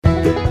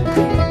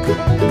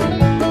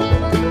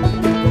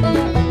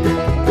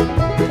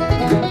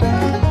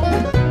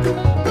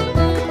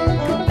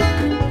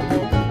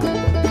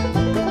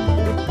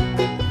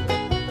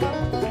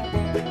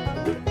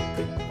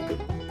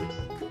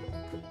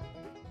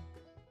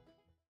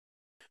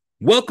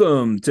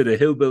Welcome to the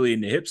Hillbilly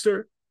and the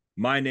Hipster.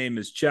 My name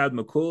is Chad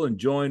McCool, and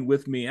joined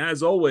with me,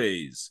 as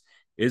always,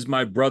 is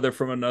my brother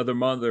from another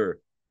mother,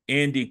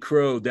 Andy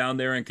Crow, down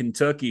there in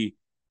Kentucky.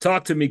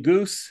 Talk to me,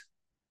 Goose.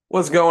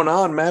 What's going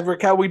on,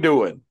 Maverick? How we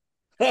doing?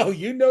 Oh,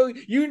 you know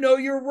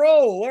your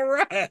role. All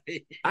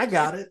right. I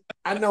got it.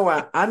 I know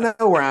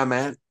where I'm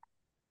at.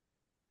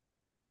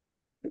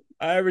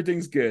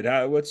 Everything's good.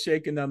 What's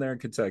shaking down there in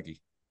Kentucky?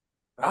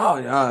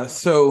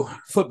 So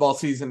football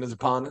season is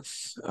upon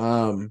us.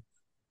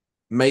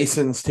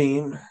 Mason's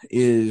team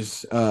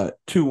is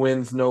 2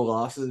 wins, no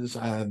losses.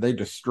 They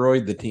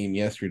destroyed the team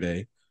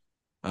yesterday.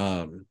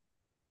 Um,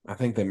 I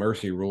think they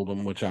mercy ruled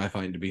them, which I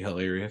find to be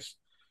hilarious.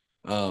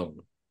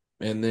 Um,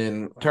 and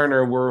then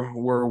Turner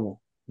were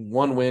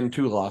 1 win,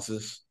 2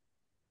 losses.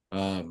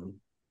 Um,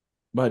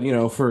 but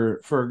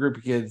for a group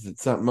of kids,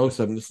 it's not, most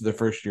of them, this is their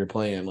first year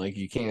playing. Like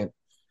you can't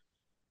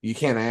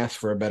ask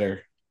for a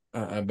better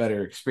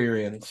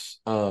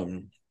experience.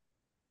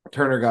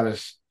 Turner got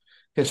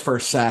his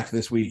first sack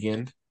this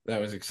weekend.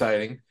 That was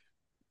exciting.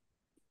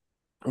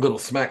 A little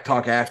smack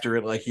talk after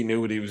it, like he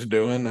knew what he was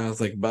doing. I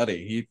was like,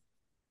 buddy,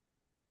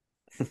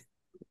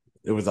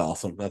 it was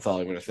awesome. That's all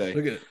I'm gonna say.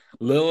 Look at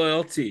Lil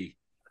LT.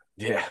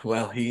 Yeah,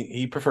 well,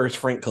 he prefers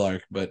Frank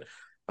Clark, but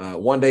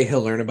one day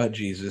he'll learn about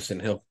Jesus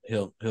and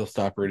he'll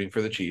stop rooting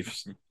for the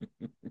Chiefs.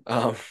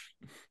 Um,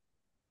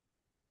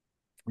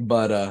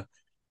 but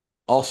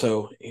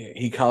also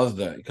he caused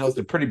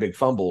a pretty big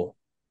fumble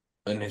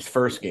in his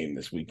first game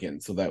this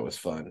weekend, so that was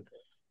fun.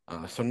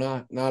 So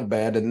not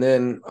bad. And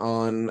then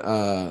on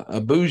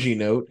a bougie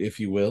note, if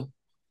you will,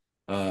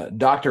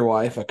 Doctor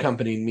Wife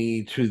accompanied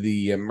me to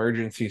the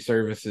emergency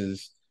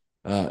services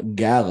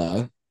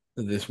gala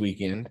this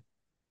weekend.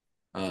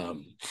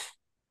 Um,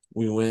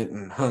 we went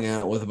and hung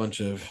out with a bunch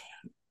of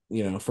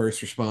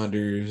first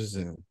responders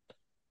and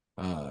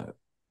uh,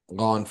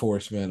 law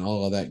enforcement,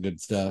 all of that good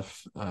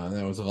stuff.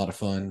 That was a lot of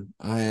fun.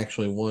 I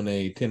actually won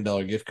a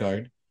 $10 gift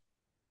card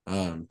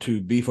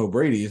to Beef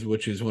O'Brady's,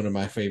 which is one of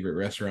my favorite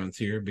restaurants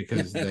here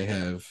because they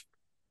have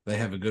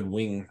a good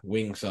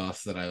wing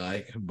sauce that I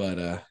like.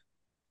 But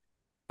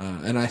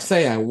and I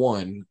say I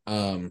won.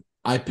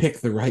 I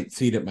picked the right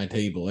seat at my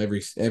table.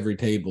 Every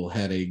table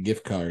had a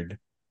gift card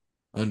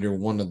under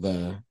one of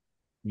the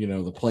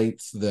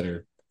plates that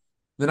are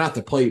they're not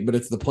the plate, but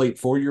it's the plate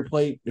for your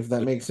plate, if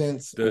that makes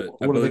sense. I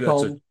What are they believe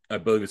that's a. called? I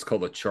believe it's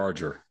called a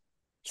charger.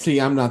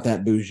 See, I'm not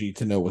that bougie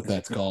to know what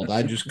that's called.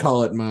 I just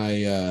call it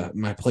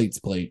my plate's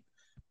plate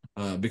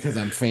because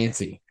I'm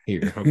fancy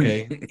here.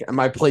 Okay,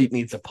 my plate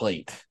needs a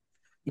plate.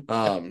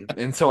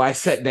 And so I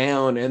sat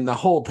down, and the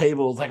whole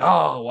table was like,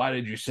 "Oh, why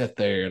did you sit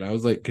there?" And I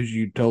was like, "Because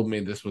you told me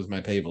this was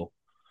my table."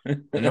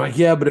 And they're like,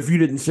 "Yeah, but if you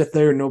didn't sit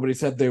there and nobody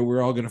sat there,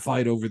 we're all gonna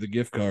fight over the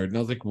gift card." And I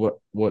was like, What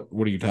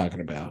are you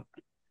talking about?"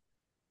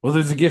 Well,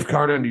 there's a gift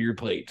card under your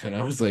plate, and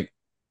I was like,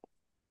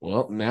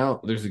 "Well, now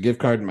there's a gift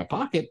card in my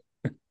pocket."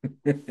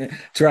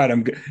 That's right.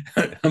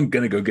 I'm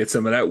gonna go get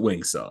some of that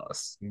wing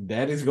sauce.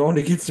 Daddy's going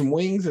to get some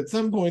wings at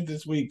some point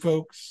this week,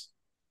 folks.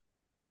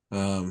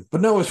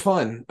 But no, it was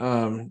fun.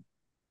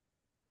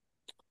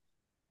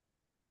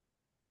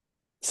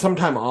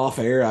 Sometime off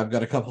air, I've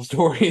got a couple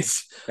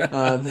stories.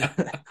 Uh,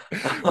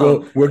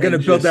 Well, we're gonna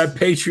and build that just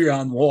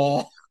Patreon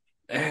wall.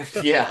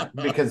 yeah,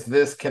 because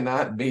this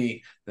cannot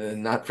be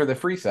not for the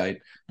free site.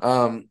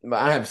 But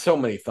I have so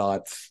many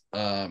thoughts.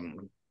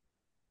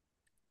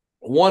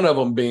 One of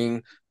them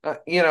being,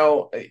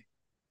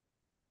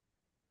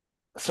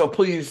 so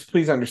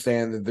please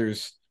understand that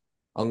there's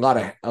a lot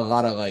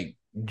of like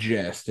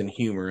jest and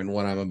humor in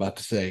what I'm about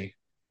to say.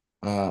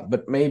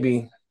 But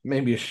maybe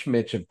a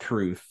schmitch of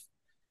truth.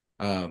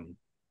 Um,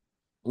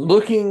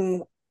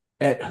 Looking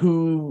at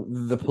who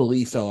the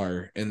police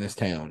are in this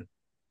town,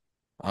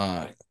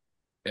 uh,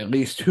 at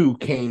least who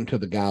came to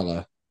the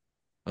gala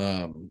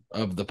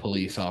of the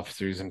police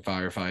officers and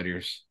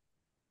firefighters.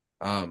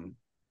 Um,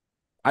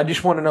 I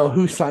just want to know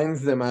who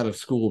signs them out of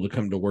school to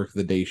come to work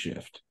the day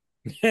shift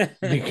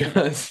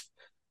because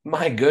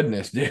my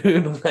goodness,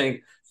 dude,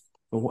 like,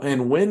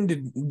 and when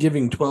did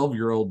giving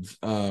 12-year-olds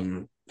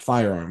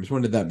firearms?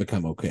 When did that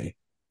become okay?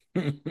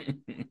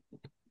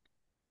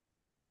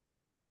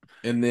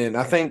 And then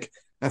I think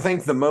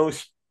the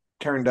most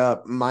turned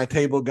up my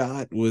table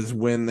got was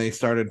when they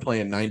started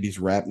playing 90s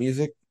rap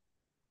music.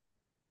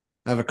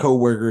 I have a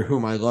coworker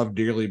whom I love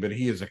dearly, but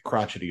he is a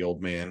crotchety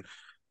old man.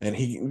 And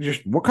he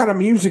just, what kind of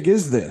music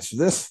is this?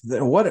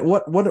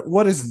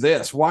 What is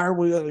this? Why are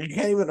we, you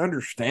can't even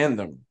understand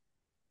them.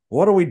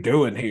 What are we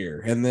doing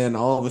here? And then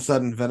all of a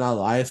sudden,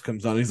 Vanilla Ice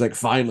comes on. He's like,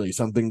 finally,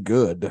 something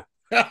good.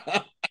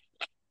 It's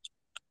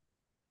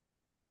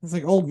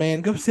like, old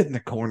man, go sit in the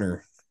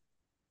corner.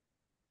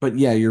 But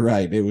yeah, you're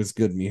right. It was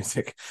good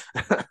music.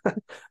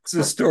 It's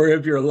the story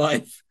of your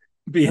life,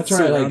 being That's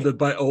right. surrounded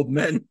by old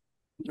men.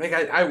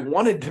 I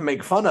wanted to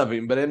make fun of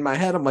him, but in my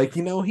head, I'm like,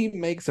 he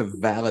makes a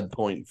valid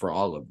point for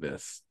all of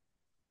this.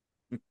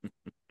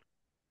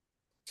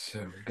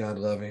 So God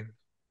love him.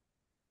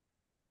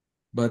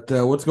 But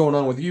what's going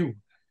on with you?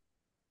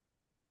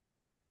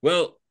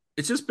 Well,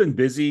 It's just been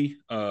busy,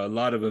 a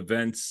lot of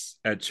events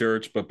at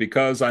church, but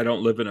because I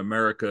don't live in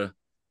America,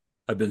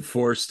 I've been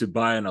forced to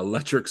buy an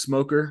electric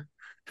smoker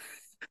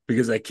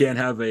because I can't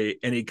have a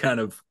any kind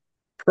of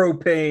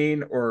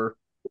propane or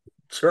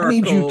I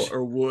need you charcoal to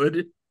or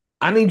wood.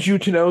 I need you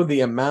to know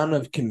the amount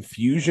of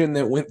confusion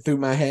that went through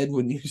my head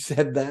when you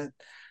said that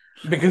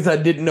because I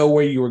didn't know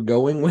where you were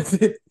going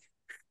with it.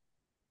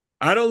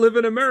 I don't live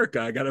in America.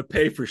 I got to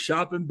pay for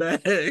shopping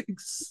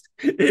bags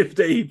if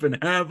they even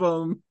have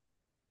them.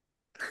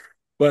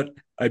 But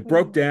I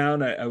broke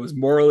down. I was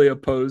morally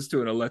opposed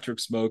to an electric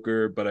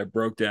smoker, but I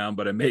broke down.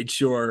 But I made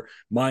sure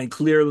mine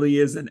clearly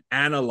is an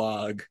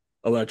analog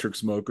electric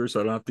smoker, so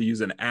I don't have to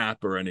use an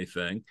app or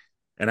anything.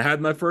 And I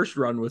had my first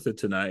run with it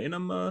tonight, and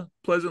I'm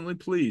pleasantly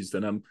pleased.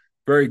 And I'm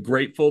very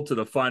grateful to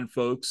the fine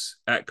folks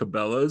at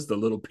Cabela's, the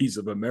little piece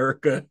of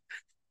America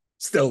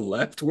still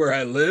left where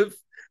I live,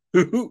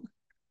 who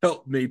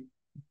helped me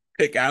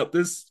pick out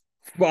this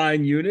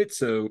fine unit.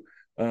 So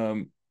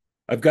um,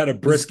 I've got a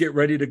brisket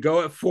ready to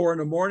go at 4 in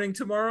the morning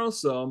tomorrow.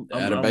 So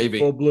Add a I'm full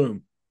baby.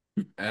 bloom.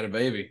 Add a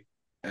baby.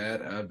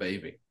 Add a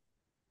baby.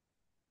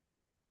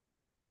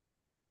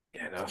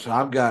 Yeah, no. So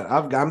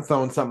I'm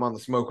throwing something on the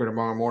smoker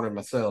tomorrow morning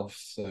myself.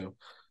 So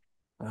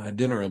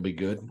dinner will be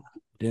good.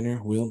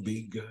 Dinner will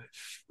be good.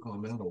 Oh,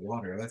 I'm out of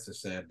water. That's a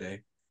sad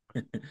day.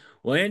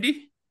 Well,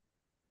 Andy,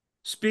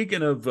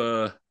 speaking of,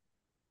 I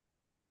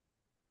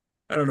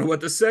don't know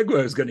what the segue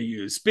I was going to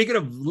use. Speaking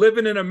of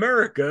living in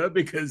America,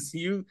 because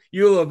you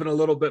live in a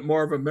little bit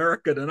more of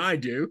America than I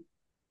do.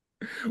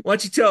 Why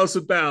don't you tell us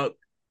about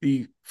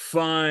the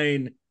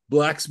fine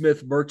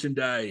blacksmith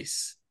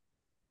merchandise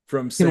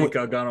from Can we, St.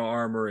 Galgano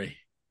Armory?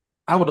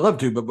 I would love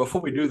to, but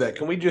before we do that,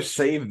 can we just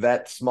save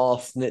that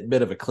small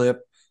bit of a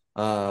clip?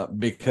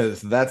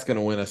 Because that's going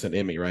to win us an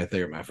Emmy right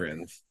there, my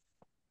friends.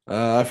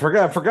 I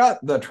forgot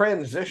the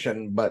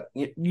transition, but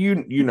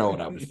you know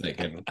what I was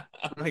thinking.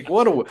 Like,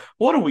 what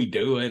are we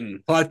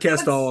doing?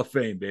 Podcast Hall Let's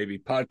of Fame, baby.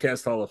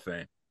 Podcast Hall of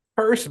Fame.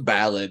 first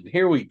ballad.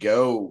 Here we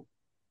go.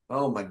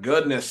 Oh my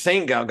goodness,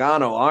 Saint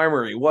Galgano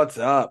Armory. What's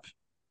up?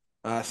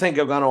 St.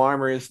 Galgano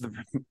Armory is the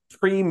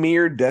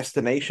premier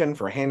destination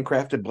for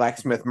handcrafted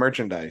blacksmith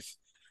merchandise.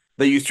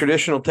 They use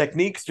traditional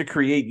techniques to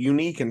create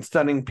unique and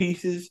stunning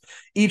pieces,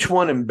 each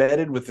one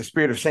embedded with the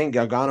spirit of St.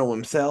 Galgano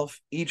himself,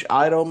 each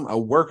item a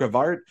work of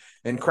art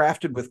and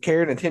crafted with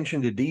care and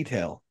attention to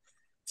detail.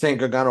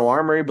 St. Galgano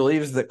Armory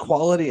believes that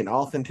quality and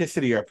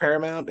authenticity are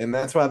paramount, and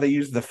that's why they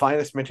use the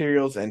finest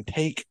materials and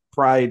take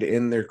pride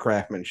in their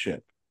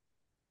craftsmanship.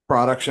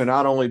 Products are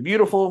not only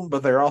beautiful,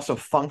 but they're also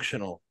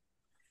functional.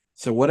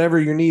 So whatever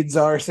your needs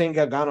are, St.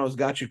 Galgano's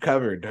got you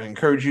covered. I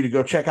encourage you to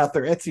go check out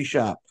their Etsy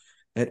shop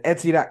at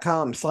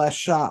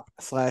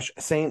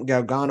etsy.com/shop/St.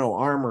 Galgano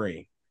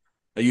Armory.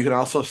 You can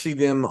also see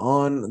them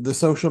on the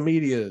social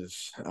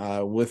medias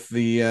with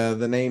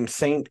the name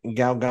Saint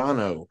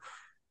Galgano.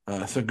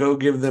 So go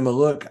give them a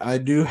look. I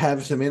do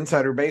have some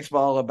insider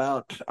baseball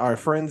about our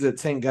friends at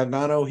St.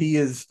 Galgano. He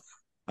is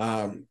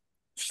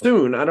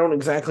soon. I don't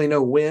exactly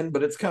know when,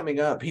 but it's coming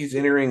up. He's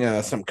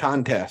entering some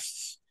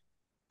contests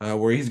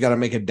where he's got to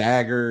make a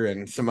dagger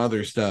and some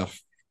other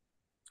stuff.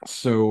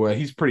 So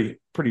he's pretty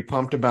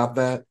pumped about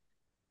that.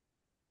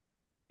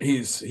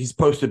 He's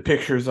posted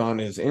pictures on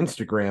his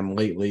Instagram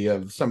lately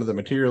of some of the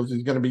materials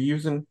he's going to be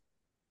using,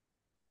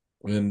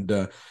 and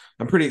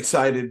I'm pretty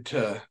excited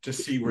to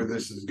see where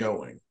this is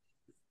going.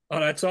 Oh,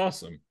 that's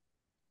awesome.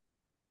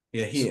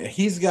 Yeah,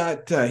 he's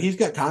got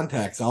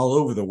contacts all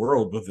over the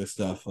world with this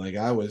stuff. Like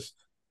I was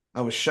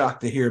shocked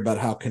to hear about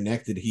how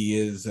connected he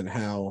is and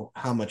how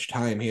much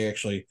time he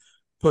actually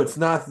puts.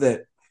 Not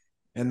that,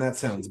 and that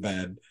sounds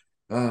bad.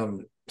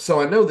 So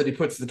I know that he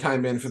puts the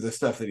time in for the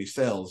stuff that he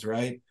sells,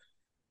 right?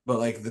 But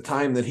like the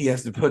time that he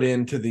has to put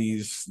into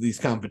these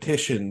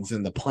competitions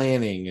and the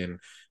planning, and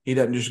he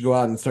doesn't just go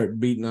out and start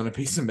beating on a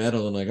piece of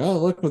metal and like, oh,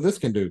 look what this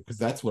can do, because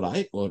that's what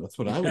I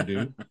would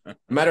do.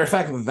 Matter of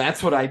fact,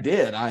 that's what I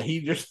did.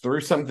 He just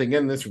threw something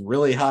in this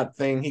really hot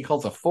thing he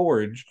calls a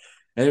forge,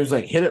 and it was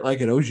like, hit it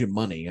like it owes you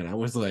money, and I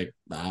was like,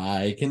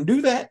 I can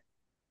do that.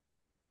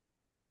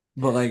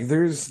 But like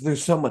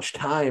there's so much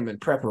time and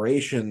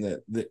preparation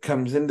that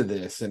comes into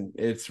this, and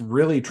it's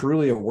really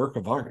truly a work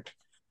of art.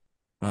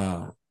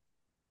 uh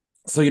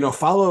so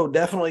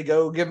definitely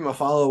go give him a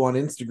follow on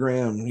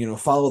Instagram.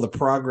 Follow the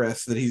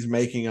progress that he's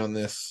making on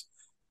this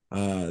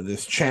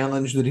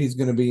challenge that he's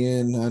going to be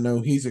in. I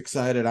know he's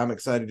excited. I'm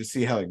excited to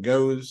see how it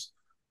goes.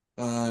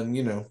 And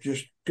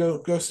just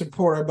go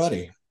support our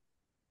buddy.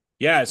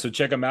 Yeah, so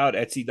check them out,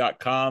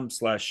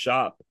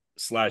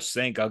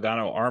 etsy.com/shop/St.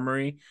 Galgano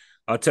Armory.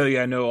 I'll tell you,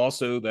 I know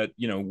also that,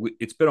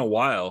 it's been a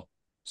while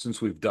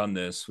since we've done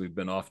this. We've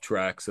been off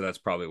track, so that's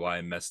probably why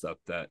I messed up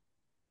that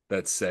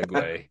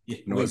segue. Yeah,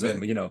 It wasn't,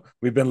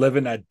 we've been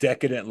living a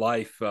decadent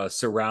life,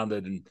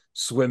 surrounded and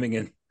swimming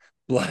in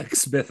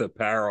blacksmith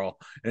apparel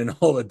and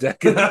all the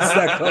decadence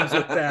that comes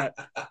with that.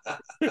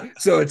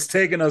 So it's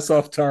taken us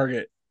off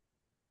target.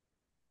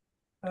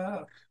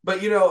 But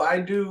I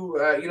do.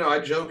 I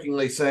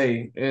jokingly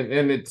say,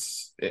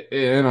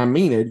 and I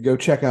mean it. Go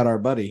check out our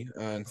buddy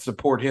and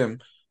support him.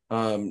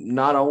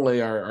 Not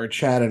only are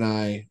Chad and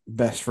I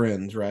best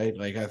friends, right?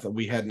 Like I thought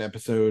we had an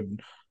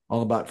episode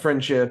all about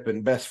friendship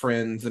and best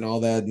friends and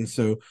all that, and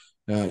so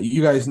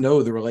you guys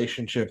know the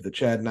relationship that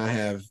Chad and I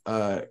have.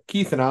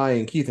 Keith and I,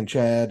 and Keith and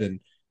Chad, and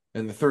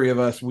the three of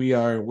us,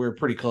 we're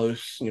pretty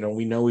close. You know,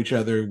 we know each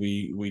other.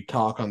 We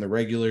talk on the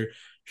regular.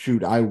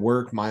 Shoot, I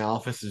work. My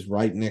office is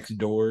right next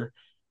door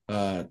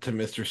to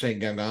Mister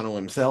Saint Gangano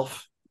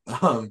himself.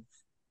 Um,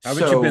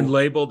 Haven't you been so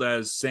labeled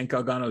as San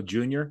Calgano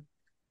Jr.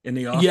 in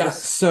the Yeah,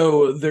 office?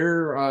 so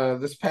there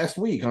this past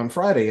week on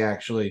Friday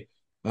actually,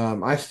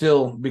 I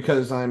still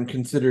because I'm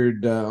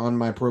considered on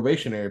my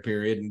probationary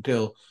period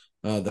until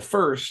the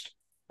 1st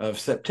of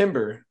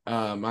September,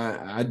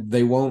 I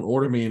they won't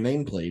order me a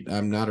nameplate.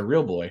 I'm not a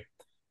real boy.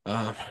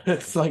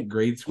 It's like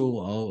grade school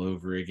all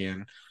over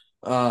again.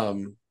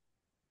 Um,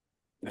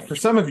 for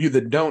some of you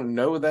that don't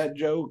know that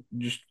joke,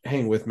 just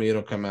hang with me,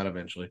 it'll come out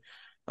eventually.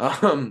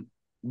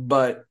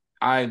 But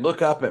I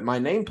look up at my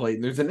nameplate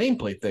and there's a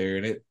nameplate there,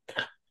 and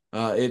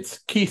it's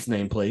Keith's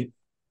nameplate.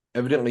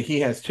 Evidently,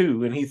 he has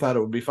two, and he thought it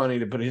would be funny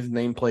to put his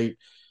nameplate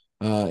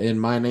in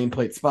my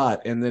nameplate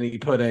spot. And then he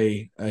put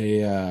a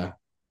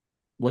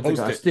what's it Post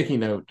called? A it. sticky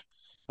note,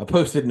 a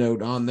posted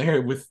note on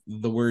there with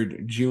the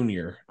word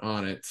Junior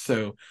on it.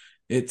 So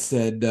it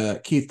said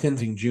Keith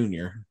Tenzing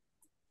Jr.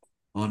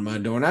 on my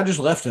door, and I just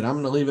left it. I'm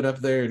going to leave it up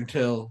there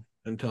until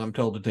I'm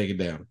told to take it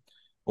down,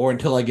 or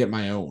until I get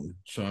my own.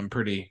 So I'm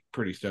pretty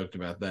stoked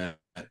about that.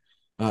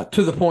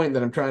 To the point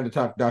that I'm trying to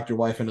talk Dr.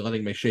 Wife into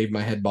letting me shave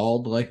my head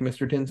bald like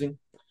Mr. Tenzing.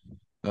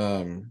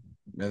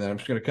 And then I'm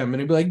just gonna come in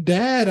and be like,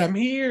 Dad, I'm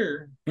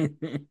here.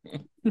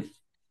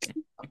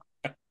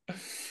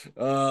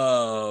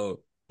 Oh,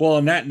 well,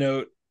 on that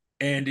note,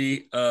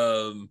 Andy,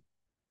 just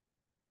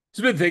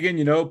been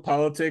thinking,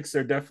 politics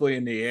are definitely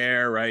in the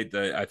air, right?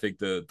 I think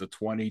the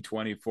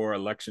 2024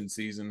 election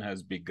season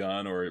has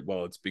begun, or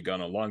well, it's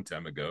begun a long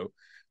time ago.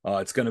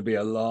 It's going to be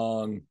a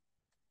long,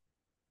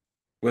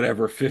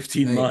 whatever,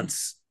 15 Hey,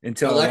 months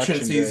until election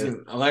day.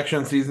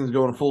 election season's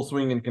going full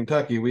swing in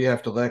Kentucky. We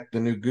have to elect a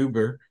new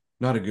goober,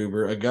 not a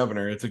goober, a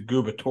governor. It's a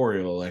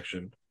gubernatorial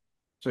election.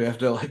 So we have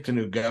to elect a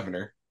new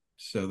governor.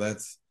 So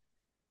that's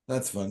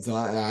fun. So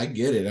I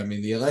get it. I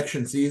mean, the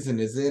election season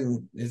is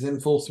in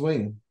full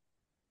swing.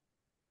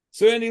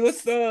 So, Andy,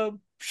 let's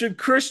should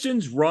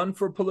Christians run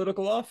for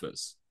political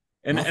office?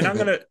 And I and think I'm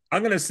that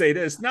gonna say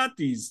this, not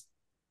these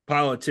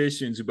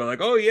politicians who be like,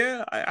 oh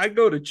yeah, I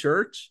go to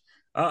church.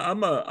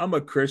 I'm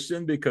a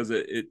Christian because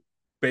it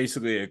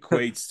basically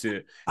equates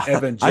to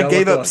I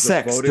gave evangelical up as a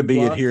sex to voting be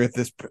block. here at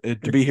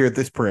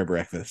this prayer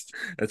breakfast.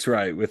 That's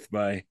right, with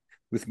my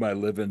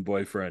live-in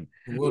boyfriend.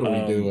 What are we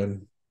Um,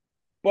 doing?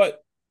 but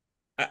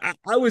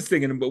I was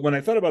thinking, but when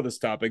I thought about this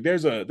topic,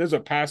 there's a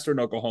pastor in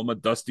Oklahoma,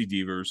 Dusty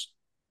Devers.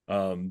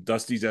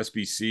 Dusty's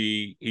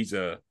SBC. He's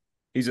a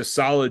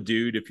solid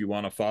dude. If you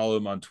want to follow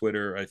him on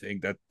Twitter, I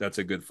think that's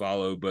a good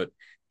follow. But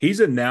he's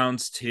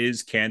announced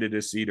his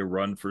candidacy to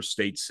run for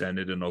state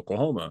senate in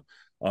Oklahoma.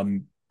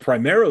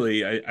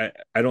 Primarily,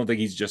 I don't think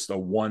he's just a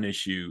one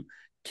issue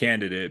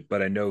candidate,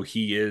 but I know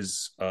he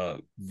is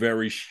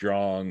very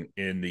strong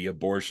in the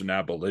abortion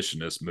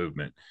abolitionist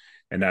movement,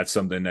 and that's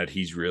something that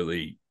he's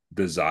really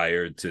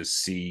desired to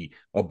see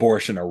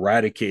abortion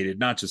eradicated,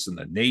 not just in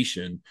the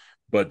nation,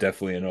 but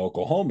definitely in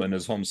Oklahoma, in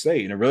his home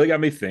state. And it really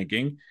got me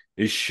thinking: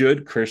 is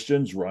should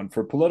Christians run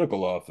for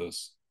political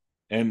office?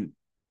 And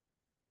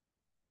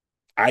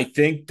I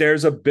think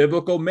there's a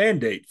biblical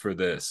mandate for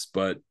this,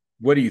 but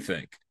what do you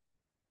think?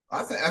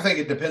 I think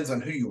it depends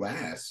on who you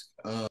ask.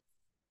 I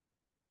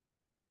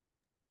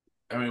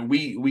mean,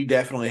 we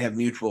definitely have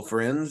mutual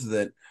friends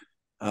that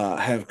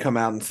have come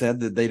out and said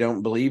that they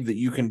don't believe that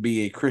you can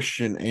be a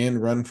Christian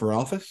and run for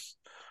office.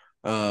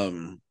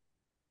 Um,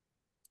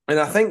 and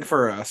I think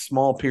for a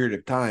small period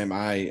of time,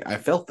 I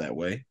felt that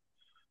way.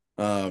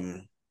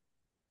 Um,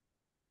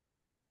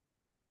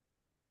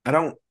 I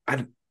don't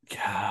I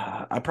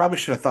I probably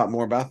should have thought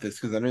more about this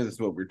because I knew this is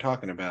what we were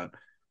talking about.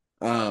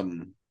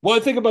 Um, Well,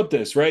 think about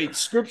this, right? I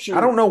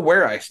Scripture, don't know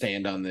where I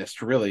stand on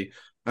this really.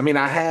 I mean,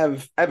 I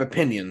have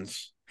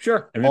opinions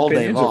sure. I mean, all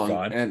day opinions are long,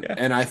 fine. and Yeah.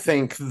 and I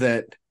think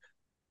that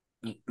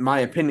my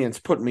opinions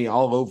put me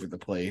all over the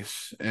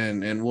place,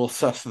 and we'll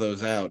suss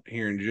those out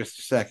here in just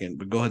a second.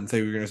 But go ahead and say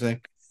what you're going to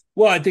say.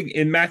 Well, I think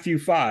in Matthew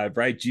 5,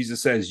 right,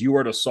 Jesus says, "You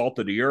are the salt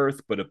of the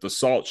earth, but if the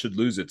salt should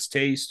lose its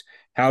taste,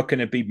 how can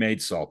it be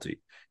made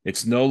salty?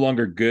 It's no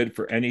longer good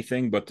for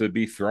anything but to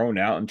be thrown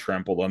out and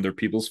trampled under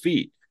people's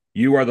feet.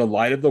 You are the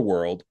light of the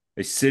world.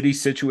 A city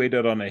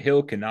situated on a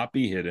hill cannot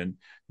be hidden.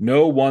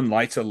 No one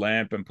lights a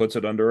lamp and puts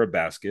it under a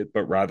basket,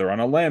 but rather on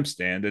a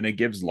lampstand, and it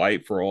gives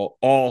light for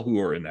all who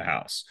are in the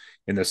house.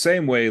 In the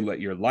same way, let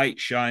your light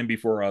shine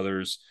before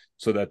others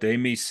so that they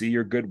may see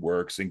your good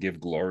works and give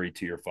glory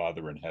to your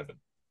Father in heaven."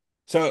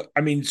 So,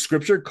 I mean,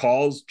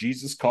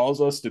 Jesus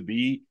calls us to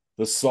be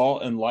the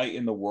salt and light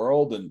in the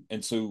world.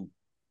 And so,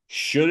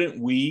 shouldn't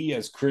we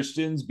as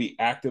Christians be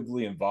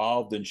actively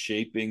involved in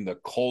shaping the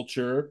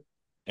culture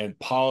and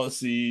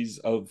policies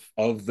of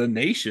the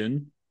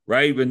nation,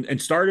 right? And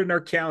start in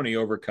our county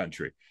over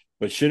country.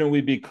 But shouldn't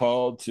we be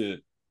called to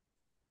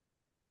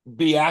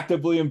be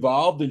actively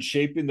involved in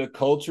shaping the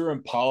culture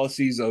and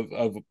policies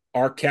of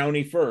our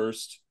county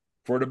first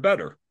for the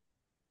better.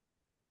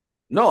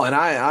 No, and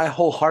I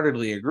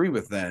wholeheartedly agree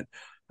with that.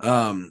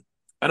 Um,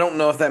 I don't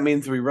know if that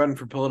means we run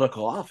for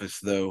political office,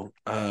 though.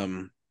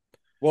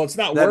 Well, it's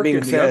not That being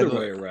working the said, other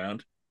way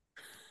around.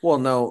 well,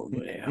 no,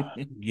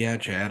 yeah,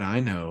 Chad, I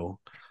know.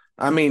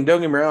 I mean,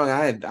 don't get me wrong.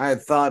 I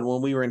had thought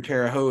when we were in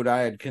Terre Haute, I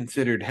had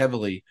considered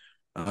heavily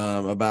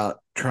about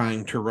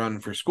trying to run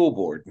for school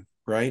board,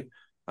 right?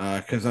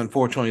 Because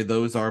unfortunately,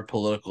 those are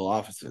political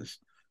offices.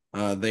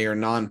 They are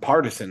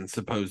nonpartisan,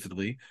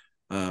 supposedly,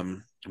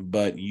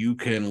 but you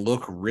can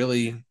look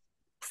really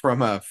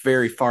from a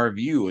very far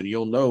view, and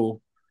you'll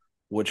know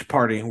which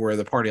party where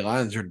the party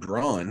lines are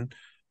drawn.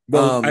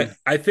 Well, Um,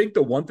 I think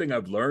the one thing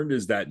I've learned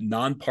is that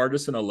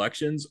nonpartisan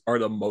elections are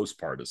the most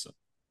partisan.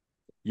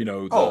 You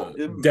know, oh,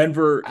 the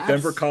Denver,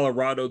 abs-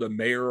 Colorado, the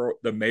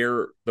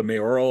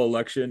mayoral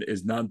election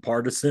is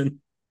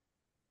nonpartisan.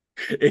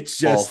 It's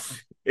just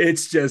false.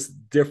 it's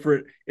just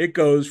different. It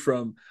goes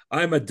from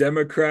I'm a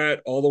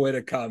Democrat all the way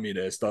to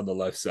communist on the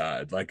left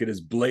side. Like it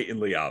is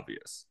blatantly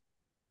obvious.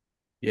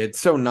 Yeah, it's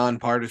so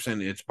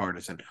nonpartisan, it's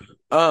partisan.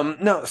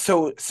 No,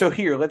 so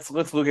here, let's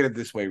look at it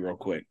this way real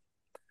quick.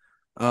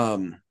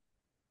 Um,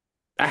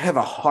 I have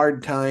a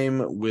hard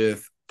time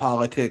with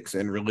politics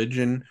and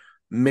religion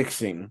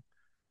mixing,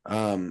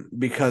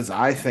 because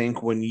I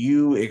think when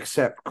you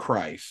accept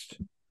Christ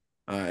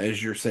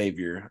as your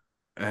savior,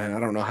 and I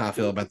don't know how I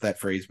feel about that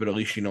phrase, but at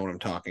least you know what I'm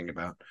talking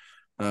about.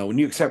 When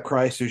you accept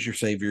Christ as your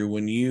savior,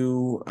 when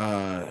you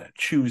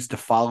choose to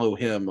follow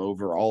him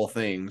over all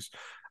things,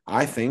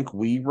 I think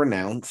we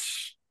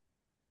renounce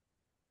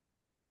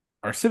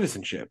our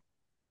citizenship.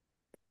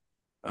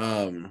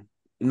 Um,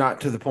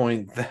 Not to the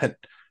point that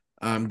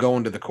I'm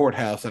going to the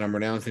courthouse and I'm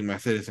renouncing my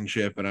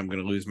citizenship and I'm going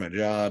to lose my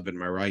job and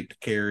my right to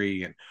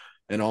carry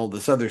and all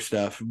this other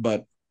stuff,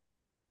 but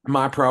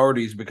my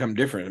priorities become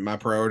different. My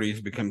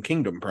priorities become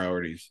kingdom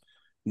priorities,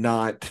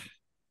 not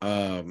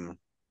um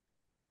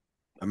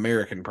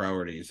American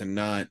priorities, and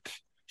not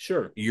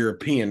Sure.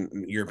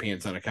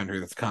 European's not a country,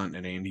 that's a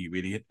continent, Andy, you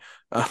idiot.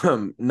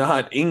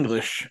 Not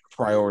English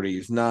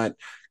priorities, not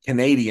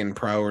Canadian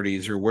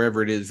priorities, or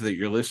wherever it is that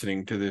you're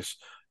listening to this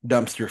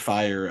dumpster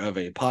fire of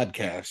a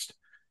podcast,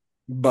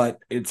 but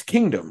it's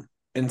kingdom.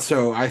 And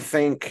so I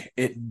think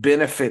it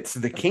benefits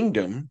the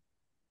kingdom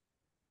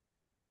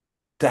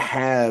to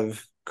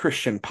have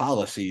Christian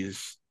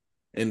policies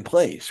in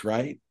place,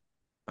 right?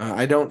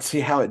 I don't see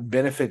how it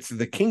benefits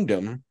the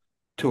kingdom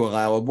to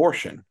allow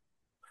abortion.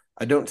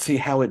 I don't see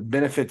how it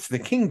benefits the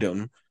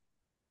kingdom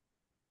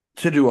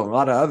to do a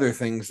lot of other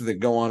things that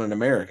go on in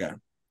America.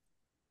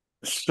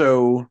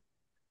 So,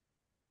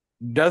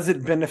 does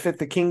it benefit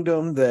the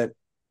kingdom that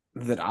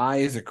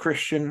I, as a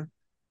Christian,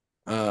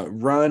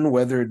 run,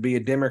 whether it be a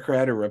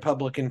Democrat or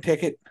Republican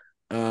ticket,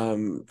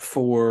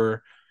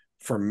 for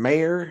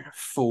mayor,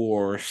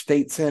 for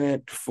state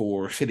senate,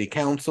 for city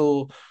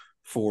council,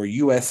 for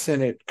U.S.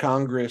 Senate,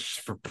 Congress,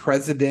 for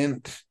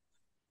president?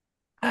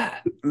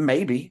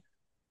 Maybe,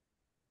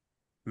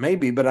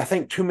 maybe, but I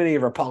think too many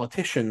of our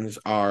politicians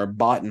are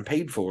bought and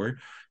paid for,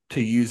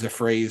 to use a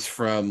phrase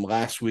from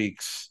last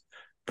week's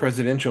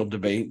presidential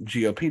debate,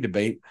 GOP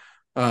debate.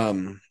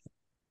 Um,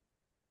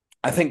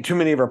 I think too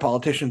many of our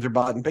politicians are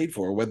bought and paid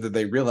for, whether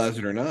they realize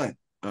it or not.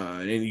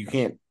 And you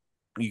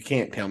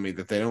can't tell me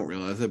that they don't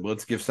realize it. But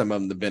let's give some of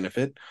them the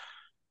benefit.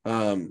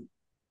 Um,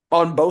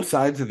 on both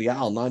sides of the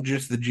aisle, not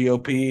just the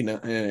GOP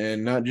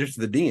and not just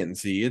the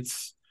DNC.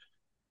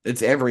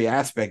 It's every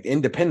aspect.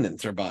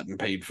 Independents are bought and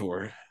paid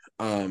for.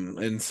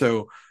 And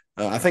so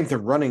I think the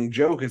running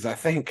joke is, I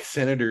think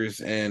senators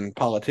and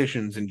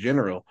politicians in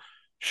general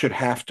should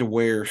have to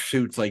wear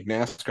suits like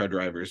NASCAR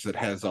drivers that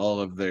has all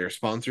of their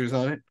sponsors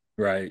on it,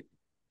 Right.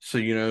 so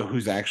you know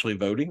who's actually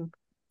voting.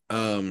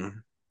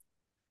 Um,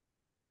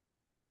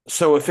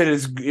 so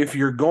if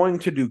you're going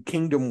to do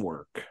kingdom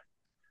work,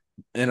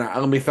 and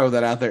let me throw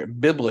that out there,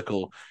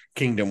 biblical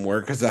kingdom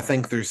work, because I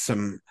think there's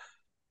some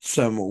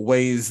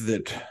ways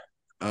that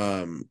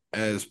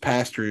as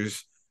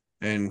pastors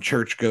and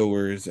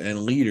churchgoers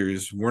and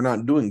leaders, we're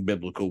not doing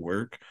biblical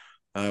work.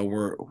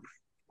 We're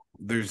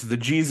There's the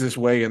Jesus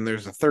way and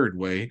there's a third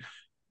way.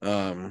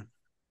 Um,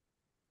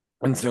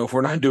 and so if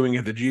we're not doing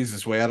it the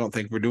Jesus way, I don't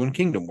think we're doing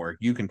kingdom work.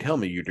 You can tell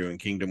me you're doing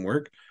kingdom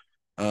work.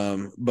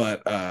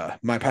 But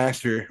my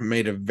pastor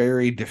made a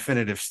very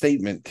definitive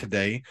statement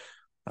today.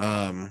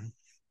 Um,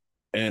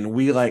 and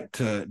we like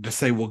to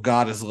say, well,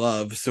 God is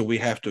love, so we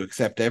have to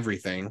accept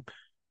everything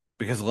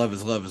because love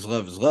is love is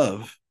love is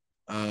love.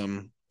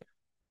 Um,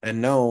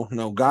 and no,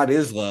 God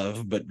is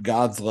love, but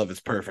God's love is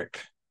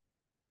perfect,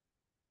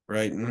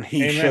 right? And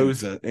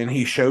Amen.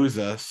 He shows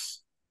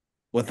us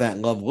what that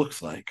love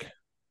looks like.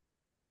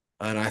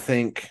 And I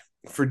think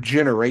for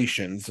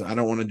generations, I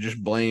don't want to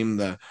just blame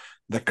the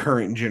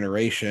current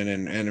generation,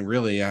 and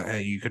really,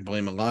 you could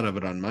blame a lot of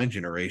it on my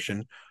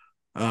generation.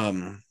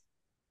 Um,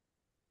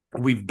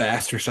 we've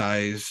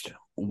bastardized,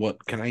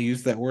 what, can I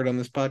use that word on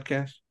this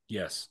podcast?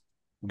 Yes.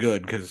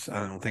 Good, because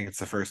I don't think it's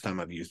the first time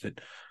I've used it.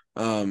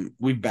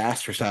 we've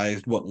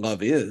bastardized what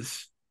love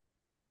is.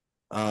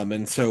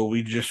 And so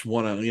we just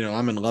want to,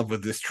 I'm in love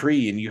with this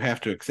tree and you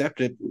have to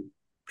accept it.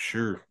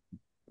 Sure.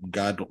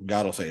 God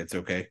will say it's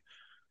okay.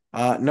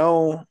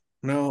 No,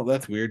 no,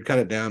 that's weird. Cut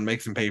it down,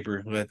 make some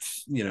paper.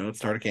 Let's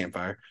start a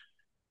campfire.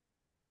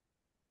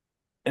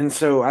 And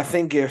so I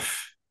think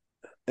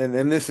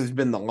and this has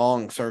been the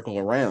long circle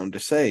around to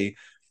say,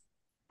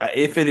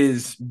 if it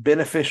is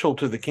beneficial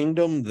to the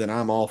kingdom, then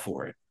I'm all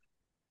for it.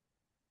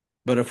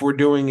 But if we're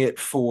doing it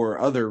for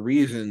other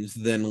reasons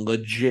than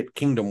legit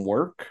kingdom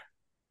work,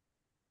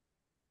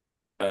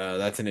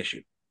 that's an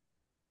issue.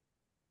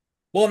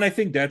 Well, and I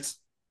think that's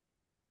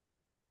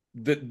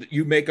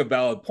you make a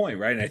valid point,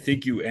 right? And I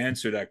think you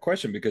answer that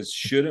question, because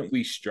shouldn't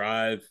we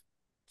strive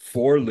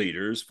for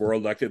leaders, for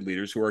elected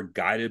leaders who are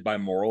guided by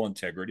moral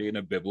integrity and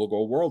a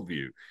biblical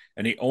worldview?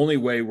 And the only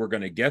way we're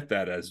going to get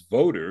that as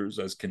voters,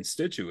 as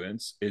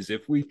constituents, is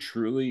if we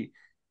truly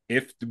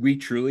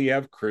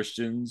have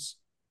Christians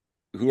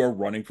who are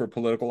running for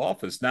political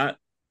office, not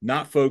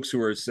folks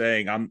who are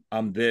saying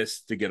I'm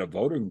this to get a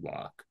voting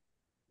block.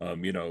 Well,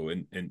 in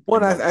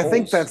our I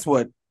think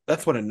polls.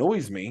 that's what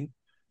annoys me.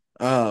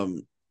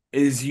 Um,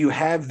 is you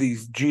have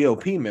these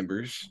GOP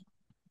members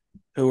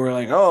who are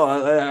like, "Oh,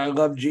 I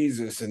love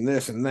Jesus and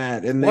this and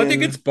that," and Well, I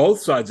think it's then,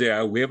 both sides.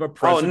 Yeah, we have a "Oh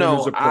president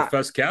who's no, a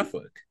professed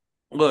Catholic.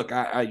 look,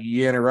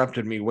 you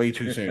interrupted me way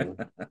too soon."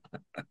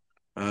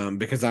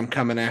 Because I'm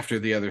coming after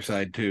the other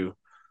side too.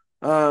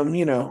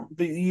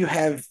 You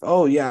have,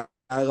 oh yeah,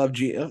 I love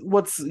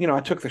I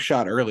took the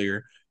shot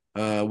earlier,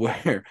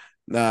 where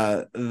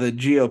the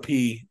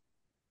GOP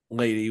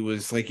lady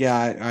was like,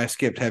 yeah, I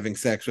skipped having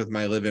sex with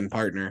my live-in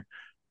partner,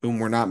 whom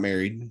we're not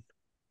married,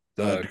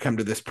 to The come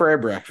to this prayer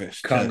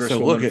breakfast. So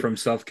congresswoman from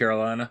South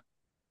Carolina.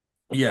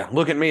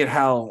 look at me at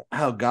how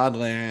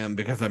godly I am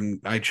because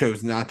I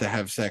chose not to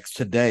have sex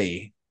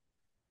today,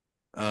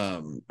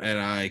 and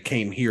I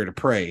came here to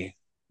pray.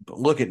 But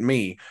look at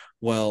me.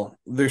 Well,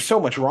 there's so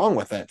much wrong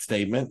with that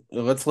statement.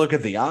 Let's look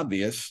at the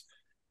obvious.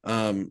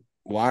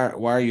 Why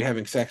are you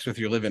having sex with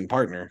your live-in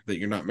partner that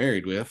you're not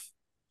married with?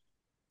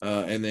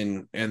 And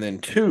then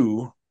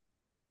two,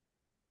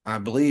 I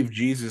believe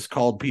Jesus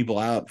called people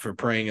out for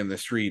praying in the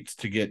streets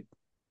to get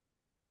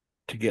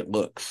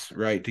looks,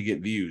 right? To get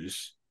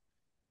views.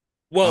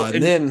 Well, And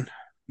and then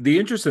the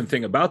interesting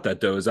thing about that,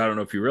 though, is I don't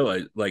know if you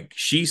realize, like,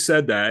 she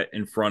said that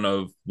in front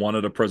of one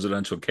of the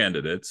presidential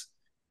candidates,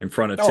 in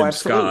front of oh, Tim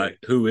Scott, absolutely.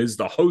 who is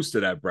the host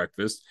of that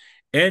breakfast,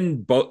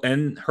 and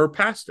her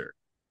pastor,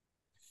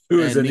 who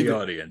is And in the neither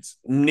audience.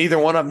 neither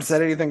one of them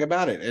said anything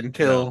about it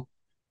No.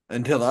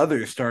 until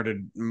others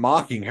started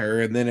mocking her,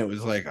 and then it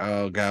was like,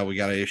 oh god, we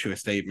got to issue a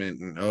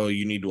statement, and oh,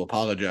 you need to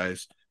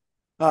apologize.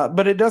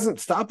 But it doesn't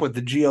stop with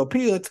the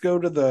GOP. Let's go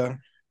to the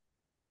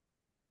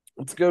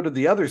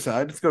other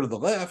side. Let's go to the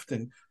left,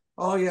 and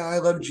oh yeah, I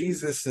love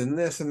Jesus and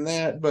this and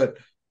that, but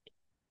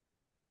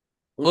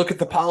look at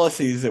the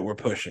policies that we're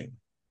pushing.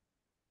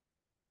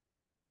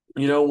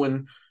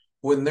 When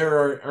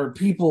there are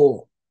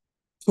people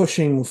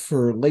pushing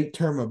for late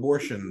term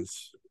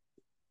abortions,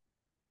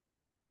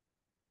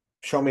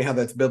 show me how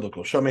that's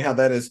biblical. Show me how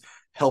that is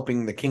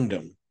helping the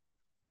kingdom.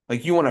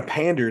 Like, you want to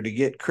pander to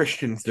get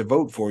Christians to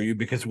vote for you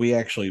because we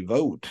actually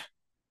vote,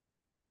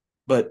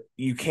 but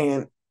you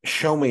can't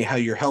show me how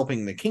you're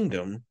helping the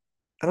kingdom.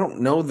 I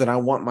don't know that I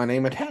want my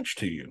name attached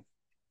to you.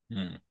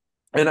 Hmm.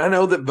 And I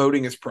know that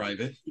voting is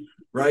private,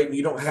 right?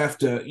 You don't have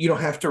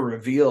to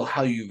reveal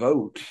how you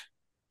vote.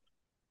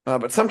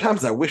 But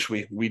sometimes I wish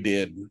we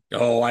did.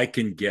 Oh, I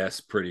can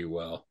guess pretty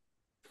well.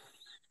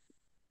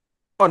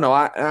 Oh no,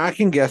 I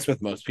can guess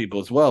with most people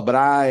as well,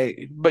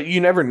 but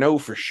you never know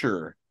for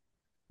sure,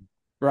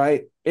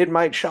 right? It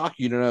might shock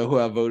you to know who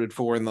I voted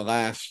for in the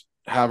last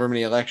however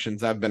many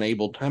elections I've been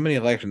able. How many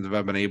elections have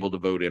I been able to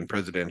vote in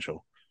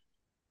presidential?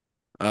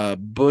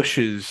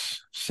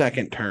 Bush's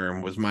second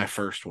term was my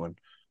first one.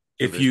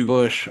 So If there's you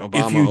Bush, if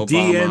Obama, you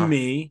DM Obama,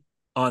 me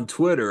on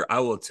Twitter, I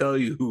will tell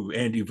you who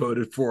Andy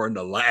voted for in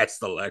the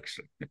last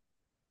election.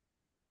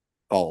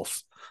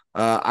 false.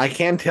 I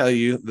can tell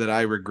you that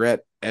I regret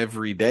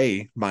every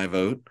day my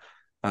vote,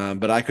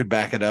 but I could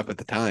back it up at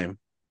the time.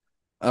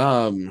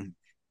 Um,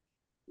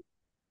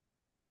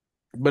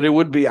 but it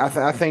would be,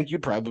 I think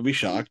you'd probably be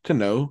shocked to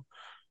know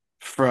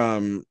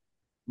from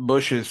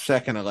Bush's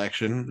second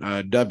election,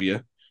 W,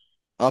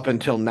 up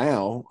until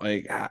now,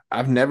 like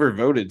I've never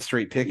voted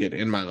straight ticket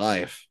in my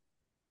life.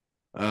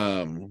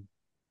 Um,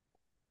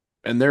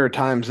 and there are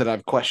times that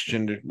I've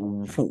questioned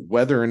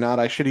whether or not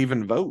I should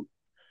even vote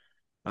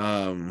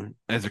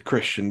as a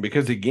Christian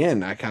because,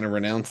 again, I kind of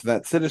renounce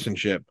that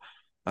citizenship.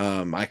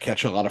 I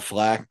catch a lot of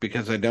flack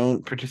because I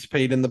don't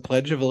participate in the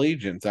Pledge of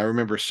Allegiance. I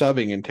remember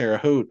subbing in Terre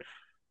Haute,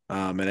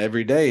 and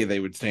every day they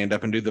would stand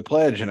up and do the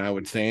pledge, and I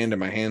would stand, and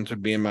my hands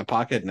would be in my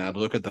pocket, and I'd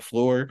look at the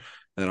floor.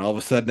 And all of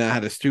a sudden, I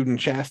had a student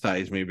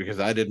chastise me because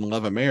I didn't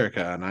love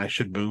America and I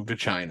should move to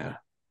China.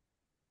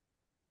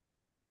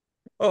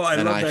 Oh, I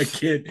And love I that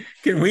kid.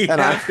 Can we and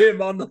I have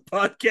him on the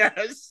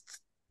podcast?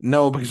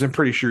 No, because I'm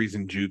pretty sure he's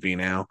in juvie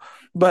now.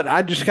 But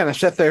I just kind of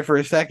sat there for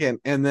a second,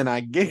 and then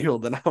I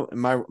giggled, and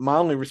my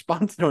only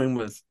response to him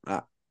was,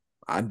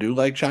 I do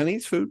like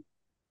Chinese food.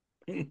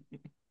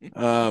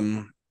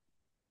 Um,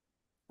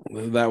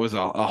 that was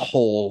a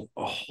whole.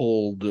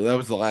 That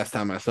was the last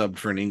time I subbed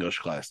for an English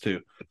class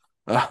too.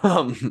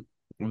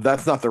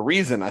 That's not the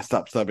reason I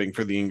stopped subbing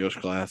for the English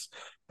class.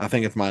 I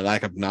think it's my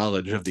lack of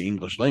knowledge of the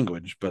English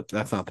language, but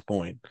that's not the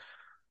point.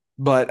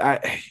 But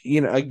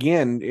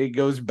again, it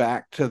goes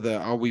back to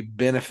are we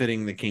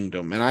benefiting the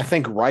kingdom? And I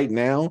think right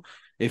now,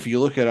 if you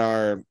look at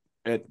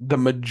the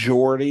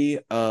majority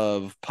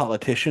of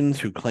politicians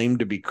who claim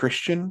to be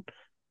Christian,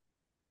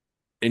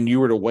 and you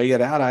were to weigh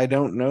it out, I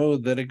don't know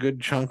that a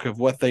good chunk of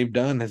what they've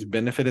done has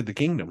benefited the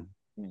kingdom.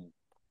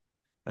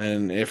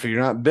 And if you're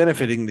not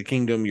benefiting the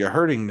kingdom, you're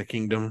hurting the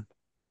kingdom.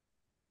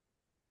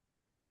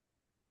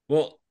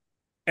 Well,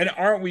 and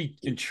aren't we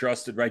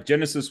entrusted, right?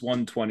 Genesis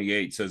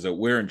 1:28 says that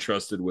we're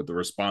entrusted with the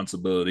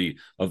responsibility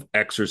of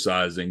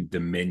exercising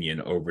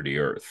dominion over the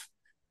earth.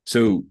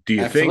 So do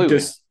you think Absolutely.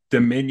 this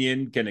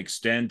dominion can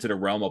extend to the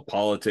realm of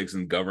politics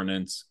and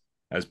governance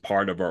as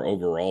part of our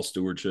overall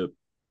stewardship?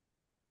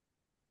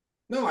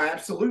 No, I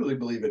absolutely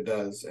believe it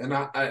does. And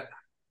I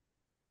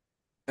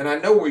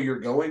know where you're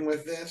going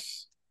with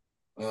this,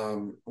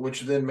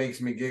 which then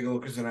makes me giggle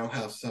because I know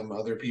how some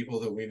other people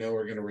that we know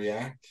are going to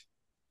react.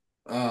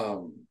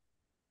 Um,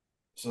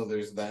 so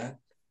there's that.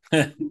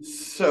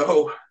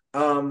 So,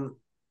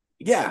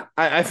 yeah,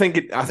 I think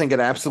it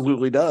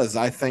absolutely does.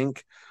 I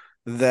think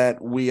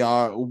that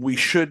we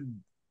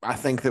should. I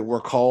think that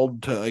we're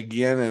called to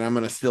again, and I'm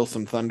going to steal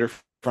some thunder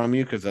from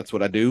you because that's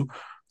what I do.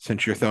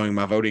 Since you're throwing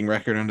my voting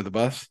record under the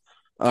bus,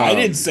 I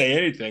didn't um, say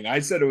anything. I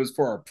said it was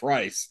for a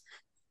price.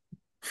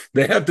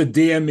 They have to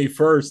DM me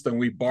first and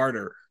we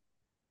barter.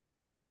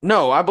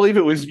 no, I believe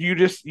it was you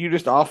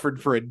just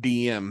offered for a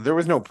DM. There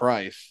was no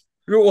price.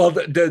 Well,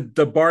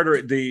 the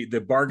barter the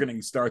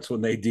bargaining starts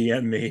when they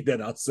DM me.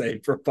 Then I'll say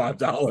for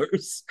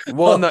 $5.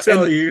 Well, I'll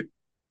tell you.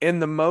 in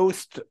the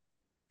most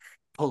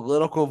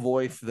political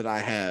voice that I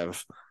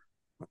have,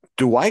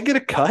 do I get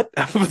a cut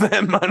of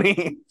that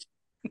money?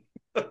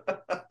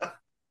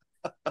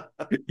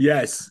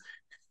 Yes.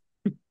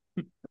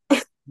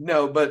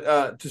 No,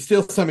 but to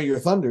steal some of your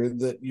thunder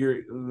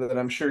that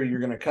I'm sure you're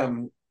going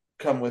to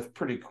come with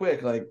pretty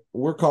quick. Like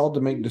we're called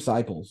to make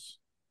disciples.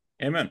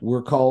 Amen.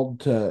 We're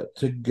called to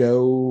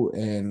go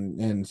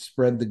and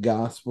spread the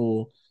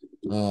gospel.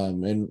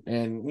 And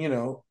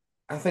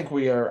I think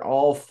we are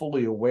all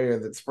fully aware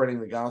that spreading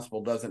the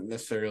gospel doesn't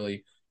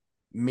necessarily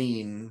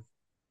mean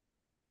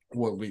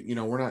what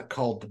we're not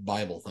called to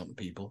Bible thump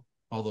people.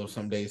 Although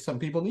some days some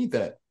people need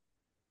that.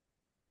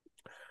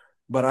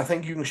 But I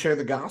think you can share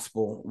the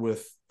gospel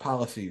with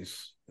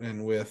policies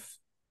and with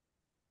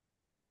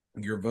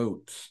your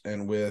votes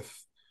and with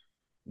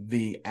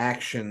the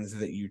actions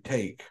that you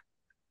take.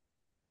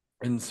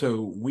 And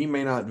so we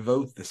may not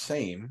vote the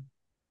same,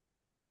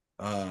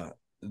 but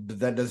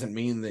that doesn't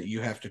mean that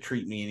you have to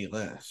treat me any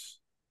less.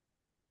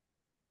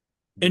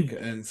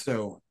 And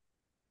so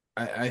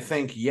I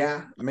think,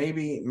 yeah,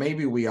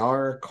 maybe we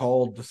are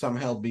called to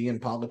somehow be in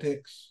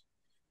politics.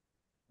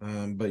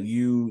 But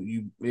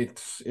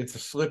it's a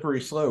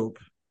slippery slope.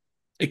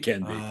 It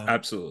can be.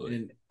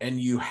 Absolutely. And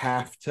you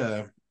have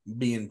to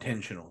be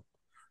intentional,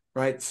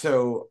 right?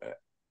 So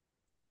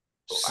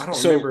I don't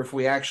So remember if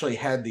we actually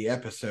had the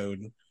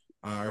episode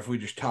or if we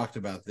just talked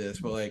about this,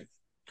 but like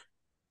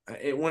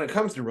when it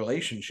comes to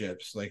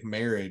relationships, like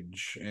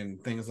marriage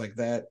and things like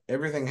that,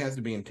 everything has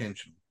to be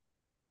intentional.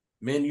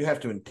 Men, you have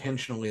to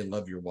intentionally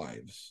love your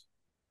wives,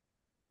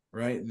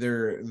 right?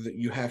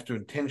 You have to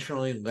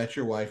intentionally let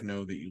your wife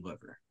know that you love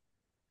her.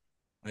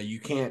 You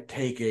can't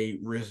take a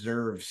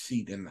reserved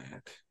seat in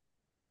that.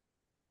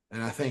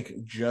 And I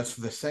think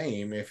just the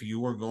same, if you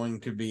were going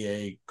to be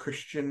a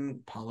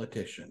Christian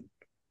politician,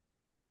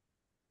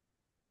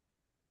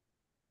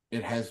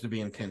 it has to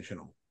be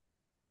intentional.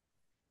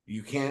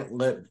 You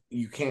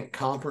can't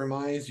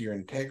compromise your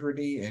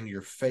integrity and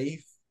your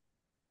faith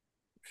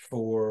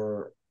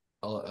for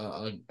a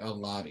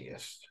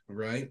lobbyist,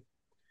 right?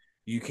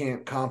 You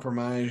can't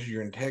compromise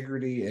your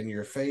integrity and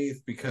your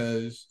faith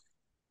because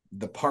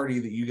the party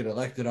that you get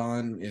elected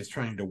on is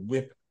trying to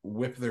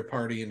whip their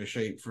party into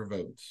shape for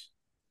votes.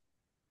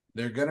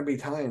 There are going to be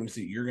times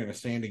that you're going to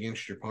stand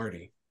against your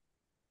party.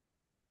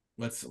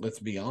 Let's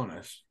be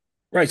honest.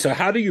 right. So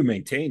how do you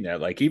maintain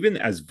that? Like even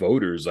as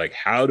voters, like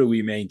how do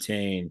we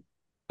maintain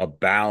a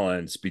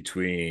balance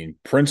between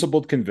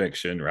principled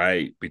conviction,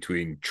 right?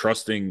 Between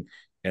trusting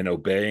and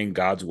obeying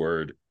God's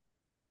word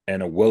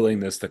and a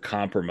willingness to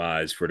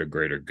compromise for the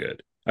greater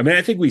good. I mean,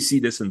 I think we see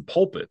this in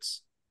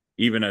pulpits,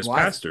 even as Well,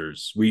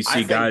 pastors. We I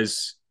see think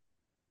guys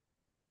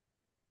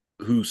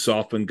who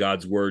soften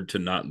God's word to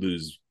not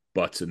lose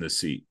butts in the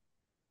seat.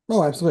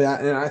 oh, absolutely.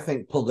 And I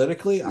think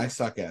politically, I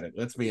suck at it.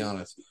 Let's be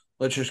honest.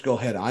 Let's just go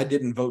ahead. I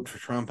didn't vote for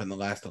Trump in the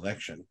last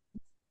election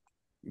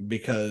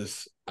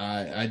because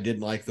I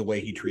didn't like the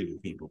way he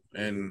treated people,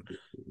 and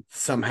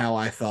somehow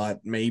I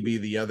thought maybe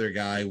the other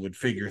guy would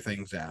figure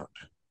things out.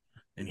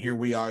 And here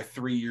we are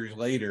 3 years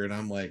later, and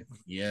I'm like,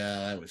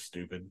 yeah, that was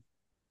stupid.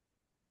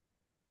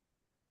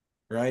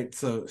 Right?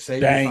 So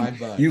save your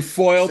Dang, you $5.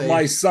 foiled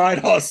my side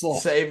hustle.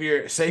 Save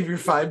your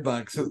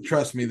 $5. So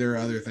trust me, there are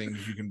other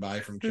things you can buy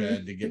from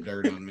Chad to get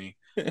dirt on me.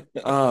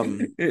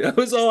 That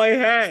was all I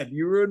had.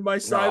 You ruined my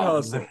side No,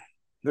 hustle.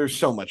 there's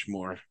so much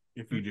more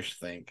if you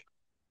just think.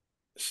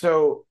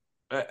 So,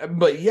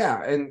 but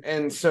yeah,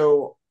 and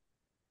so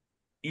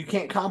you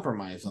can't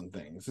compromise on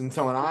things, and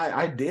so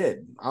I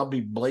did. I'll be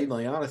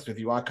blatantly honest with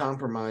you. I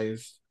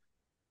compromised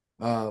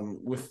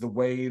with the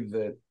way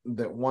that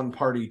one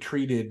party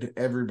treated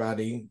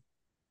everybody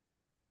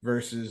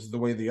versus the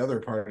way the other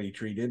party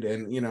treated.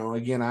 And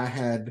again, I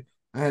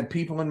had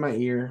people in my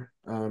ear,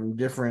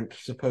 different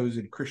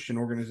supposed Christian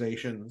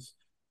organizations,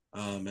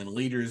 and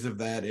leaders of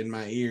that in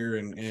my ear,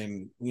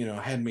 and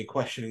had me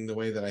questioning the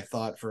way that I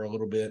thought for a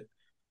little bit.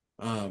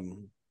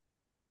 Um,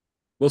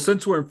 Well,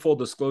 since we're in full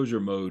disclosure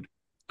mode,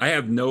 I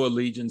have no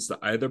allegiance to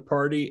either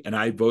party, and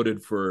I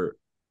didn't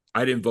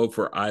vote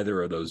for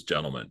either of those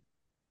gentlemen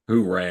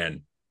who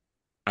ran.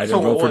 I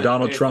didn't so vote for what?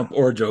 Donald Trump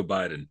or Joe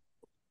Biden.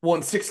 Well,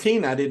 in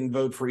 16, I didn't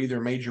vote for either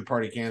major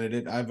party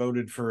candidate. I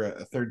voted for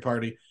a third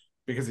party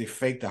because he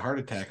faked a heart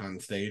attack on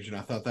stage, and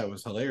I thought that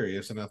was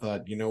hilarious. And I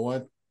thought, you know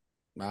what?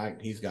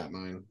 He's got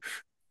mine.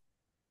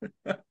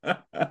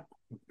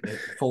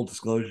 Full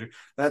disclosure.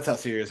 That's how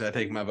serious I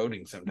take my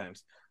voting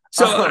sometimes.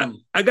 So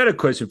I got a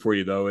question for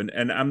you though,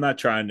 and I'm not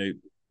trying to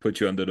put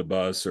you under the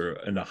bus or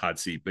in a hot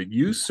seat, but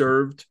you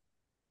served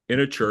in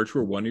a church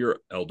where one of your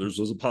elders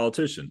was a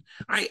politician.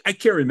 I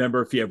can't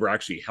remember if he ever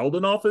actually held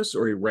an office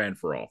or he ran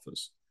for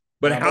office.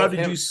 But how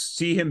did you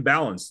see him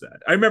balance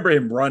that? I remember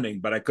him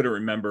running, but I couldn't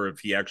remember if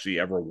he actually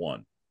ever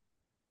won.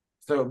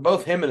 So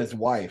both him and his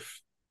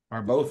wife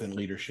are both in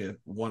leadership.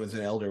 One is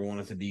an elder, one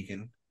is a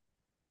deacon.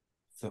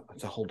 So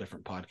it's a whole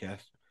different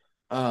podcast.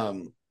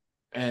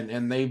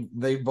 And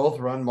they both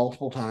run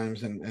multiple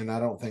times, and I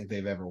don't think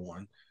they've ever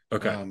won.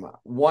 Okay.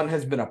 One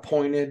has been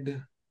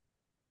appointed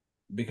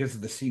because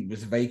the seat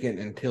was vacant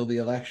until the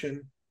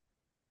election.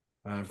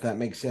 If that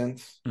makes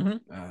sense,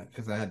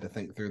 because I had to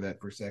think through that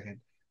for a second.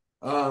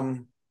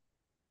 And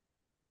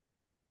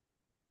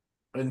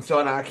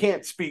I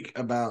can't speak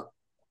about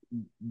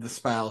the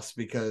spouse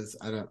because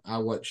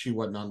she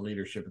wasn't on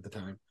leadership at the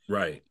time.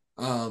 Right.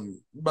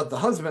 But the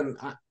husband,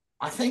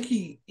 I think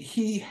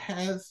he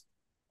has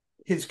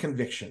his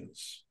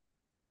convictions.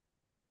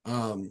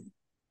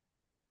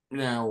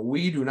 Now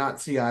we do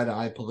not see eye to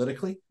eye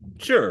politically.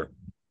 Sure.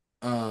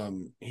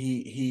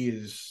 He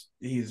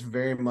is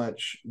very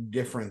much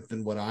different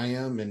than what I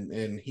am,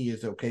 and he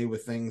is okay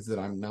with things that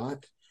I'm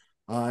not.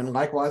 And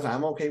likewise,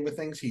 I'm okay with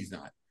things he's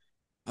not.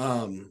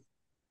 And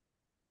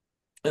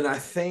I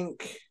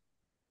think,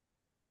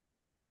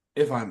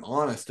 if I'm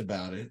honest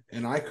about it,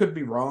 and I could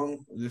be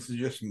wrong, this is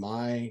just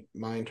my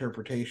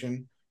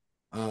interpretation.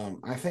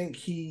 I think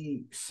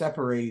he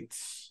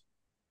separates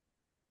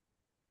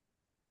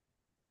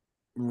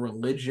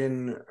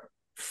religion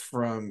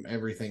from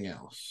everything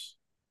else.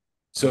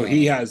 So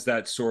he has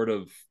that sort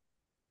of,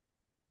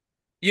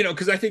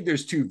 because I think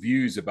there's two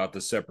views about the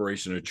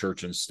separation of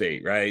church and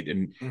state, right?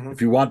 And if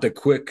you want the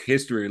quick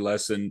history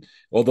lesson,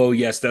 although,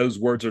 yes, those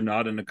words are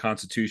not in the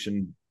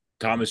Constitution,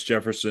 Thomas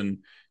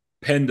Jefferson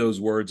penned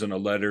those words in a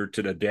letter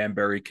to the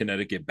Danbury,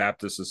 Connecticut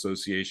Baptist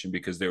Association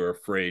because they were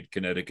afraid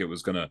Connecticut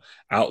was going to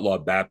outlaw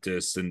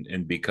Baptists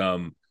and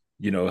become,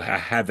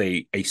 have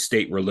a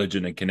state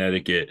religion in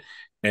Connecticut.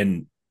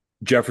 And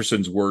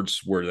Jefferson's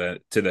words were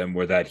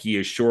that he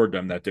assured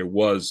them that there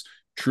was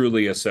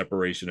truly a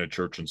separation of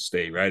church and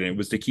state, right? And it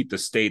was to keep the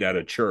state out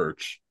of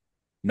church,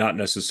 not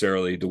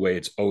necessarily the way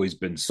it's always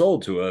been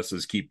sold to us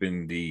as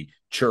keeping the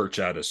church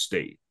out of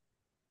state,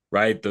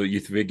 right? Though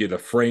you figure the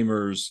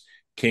framers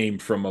came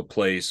from a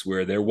place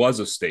where there was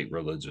a state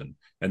religion,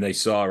 and they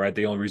saw, right,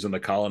 the only reason the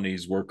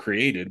colonies were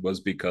created was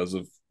because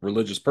of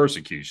religious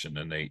persecution,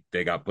 and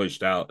they got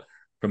pushed out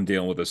from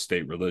dealing with a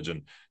state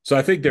religion. So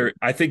I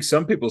think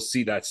some people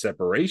see that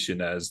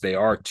separation as they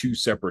are two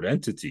separate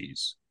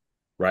entities,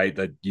 right?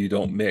 That you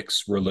don't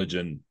mix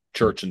religion,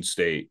 church, and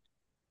state,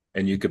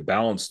 and you could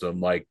balance them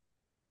like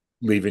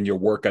leaving your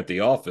work at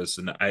the office.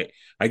 And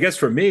I guess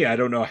for me, I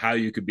don't know how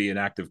you could be an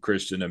active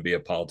Christian and be a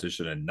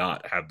politician and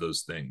not have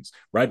those things,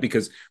 right?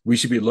 Because we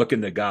should be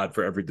looking to God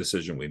for every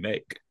decision we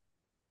make.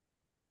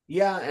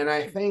 Yeah, and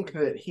I think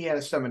that he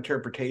has some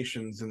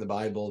interpretations in the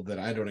Bible that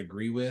I don't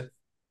agree with.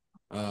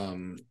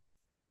 And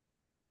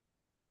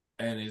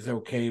is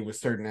okay with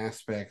certain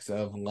aspects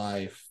of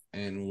life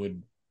and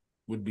would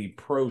be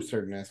pro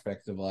certain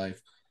aspects of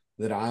life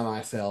that I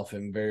myself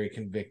am very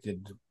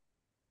convicted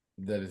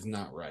that is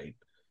not right.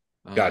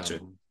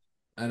 Gotcha.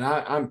 And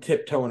I'm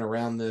tiptoeing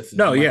around this.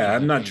 No, yeah,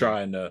 I'm not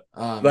trying to.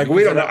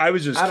 We don't know. I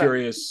was just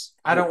curious.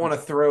 I don't want to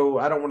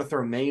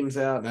throw names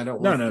out, and I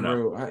don't want to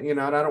throw. No. And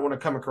I don't want to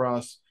come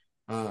across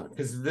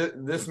because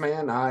this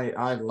man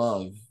I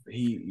love.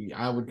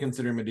 I would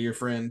consider him a dear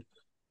friend.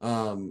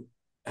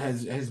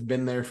 Has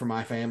been there for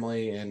my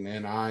family,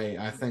 and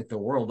I think the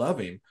world of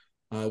him.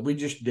 We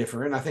just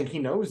differ, and I think he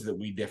knows that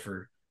we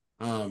differ.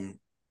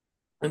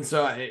 And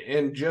so,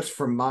 and just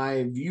from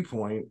my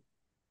viewpoint,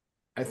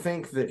 I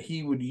think that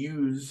he would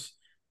use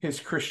his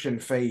Christian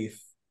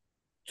faith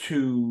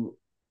to,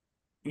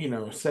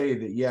 say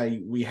that, yeah,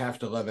 we have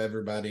to love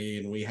everybody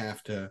and we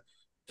have to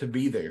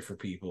be there for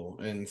people.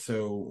 And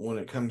so when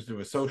it comes to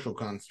a social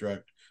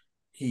construct,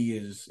 he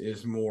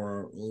is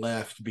more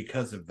left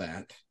because of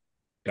that.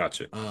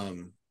 Gotcha.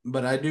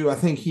 But I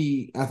think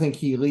he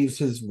leaves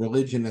his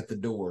religion at the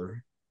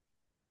door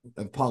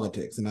of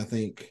politics. And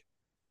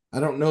I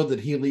don't know that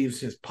he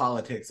leaves his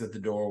politics at the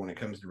door when it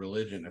comes to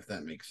religion, if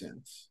that makes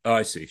sense. Oh,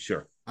 I see.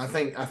 Sure. I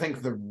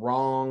think the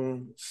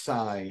wrong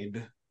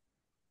side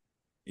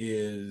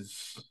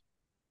is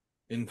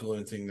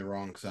influencing the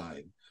wrong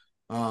side.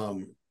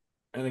 Um,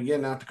 and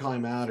again, not to call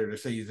him out or to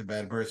say he's a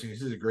bad person.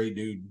 He's a great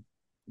dude,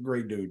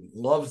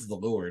 loves the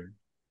Lord.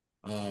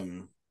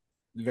 Um,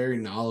 Very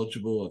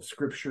knowledgeable of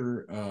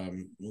Scripture.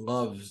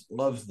 Loves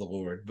the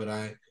Lord,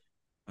 but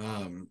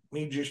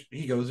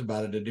he goes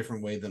about it a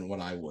different way than what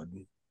I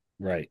would.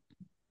 Right.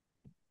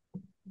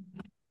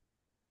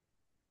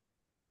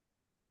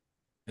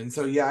 And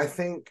so, yeah,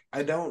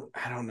 I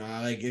don't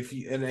know. Like, if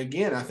you, and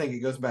again, I think it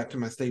goes back to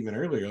my statement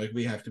earlier. Like,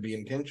 we have to be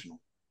intentional,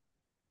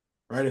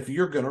 right? If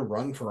you're going to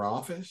run for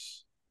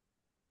office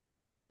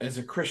as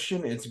a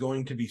Christian, it's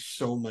going to be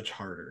so much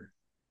harder,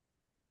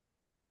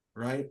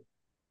 right?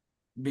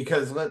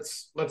 Because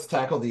let's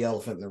tackle the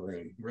elephant in the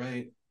room,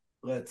 right?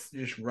 Let's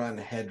just run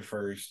head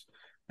first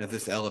at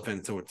this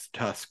elephant so its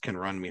tusk can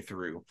run me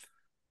through.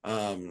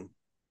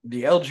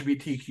 The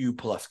LGBTQ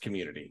plus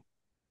community,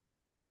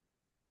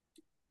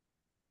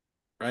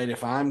 right?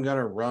 If I'm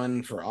gonna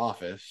run for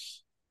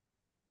office,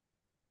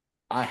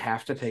 I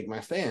have to take my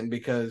stand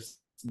because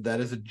that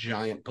is a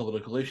giant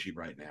political issue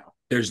right now.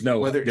 There's no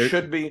Whether it there.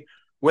 should be,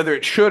 whether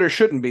it should or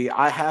shouldn't be,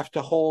 I have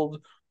to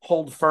hold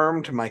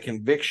firm to my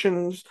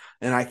convictions,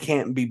 and I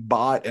can't be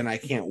bought, and I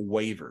can't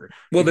waver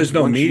Well, there's because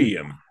no once you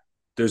medium.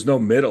 There's no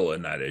middle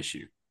in that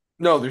issue.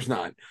 no, there's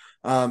not.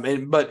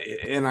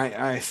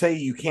 I say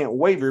you can't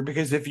waver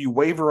because if you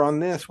waver on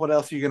this, what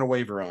else are you going to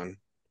waver on,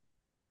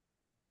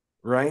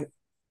 right?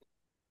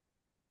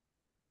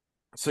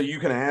 So you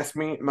can ask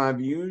me my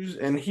views,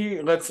 and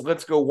here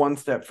let's go one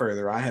step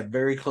further. I have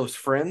very close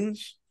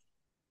friends,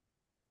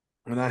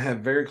 and I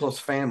have very close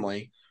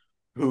family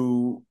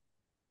who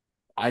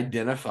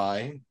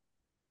identify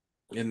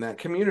in that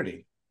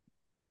community.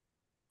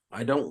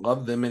 I don't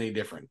love them any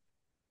different.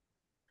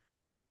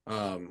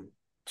 Um,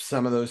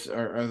 some of those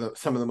are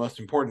some of the most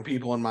important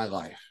people in my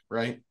life,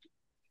 right?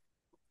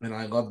 And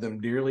I love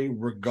them dearly,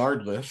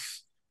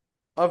 regardless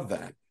of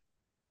that.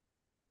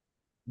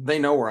 They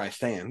know where I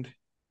stand.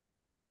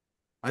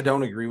 I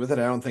don't agree with it.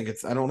 I don't think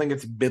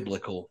it's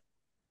biblical,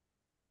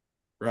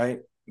 right?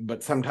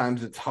 But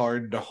sometimes it's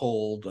hard to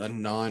hold a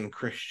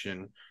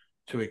non-Christian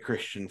to a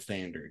Christian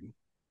standard.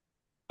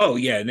 Oh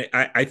yeah, and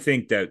I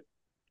think that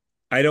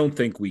I don't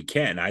think we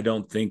can. I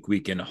don't think we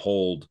can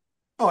hold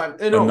Oh, I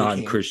a know we can't.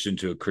 non-Christian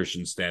to a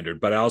Christian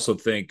standard. But I also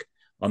think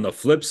on the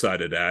flip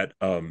side of that,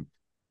 I'm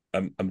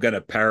going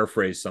to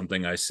paraphrase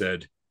something I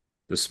said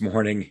this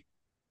morning.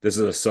 This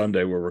is a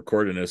Sunday we're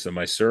recording this, and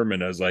my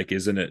sermon I was like,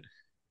 "Isn't it?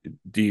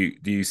 Do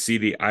you see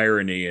the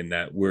irony in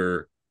that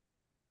we're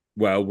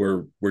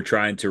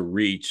trying to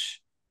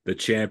reach the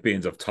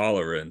champions of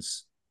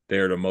tolerance, they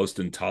are the most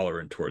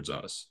intolerant towards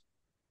us,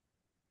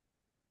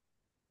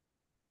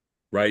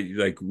 right?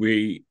 Like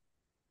we,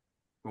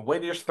 Way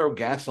to just throw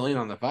gasoline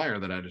on the fire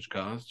that I just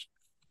caused.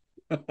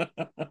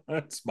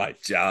 that's my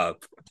job.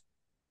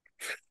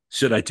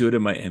 Should I do it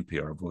in my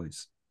NPR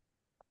voice?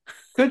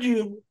 Could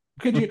you?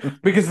 Could you?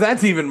 Because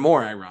that's even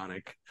more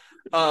ironic.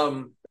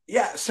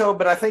 Yeah. So,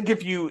 but I think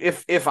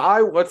if I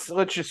let's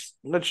just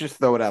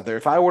throw it out there.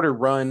 If I were to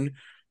run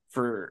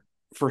for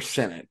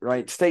Senate,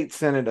 right, state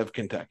Senate of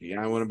Kentucky,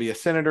 and I want to be a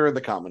senator of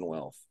the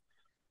Commonwealth,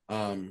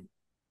 um,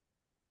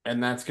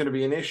 and that's going to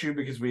be an issue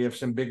because we have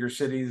some bigger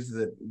cities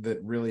that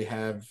really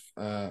have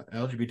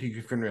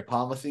LGBTQ friendly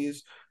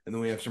policies, and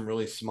then we have some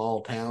really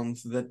small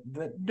towns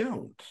that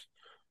don't.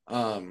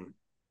 Um,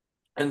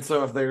 and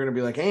so if they're going to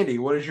be like, Andy,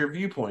 what is your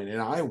viewpoint?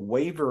 And I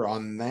waver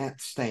on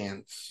that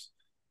stance,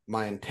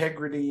 my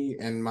integrity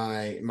and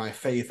my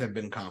faith have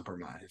been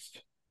compromised.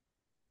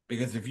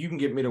 Because if you can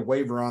get me to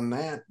waver on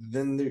that,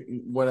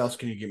 then what else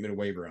can you get me to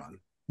waver on?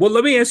 Well,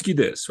 let me ask you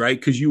this, right?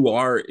 Because you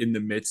are in the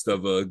midst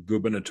of a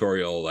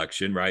gubernatorial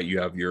election, right? You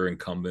have your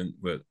incumbent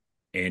with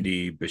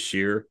Andy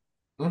Bashir, is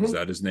Mm-hmm.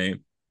 that his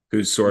name?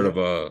 Who's sort of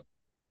Yep.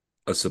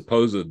 a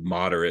supposed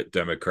moderate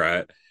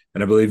Democrat.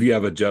 And I believe you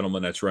have a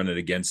gentleman that's running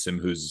against him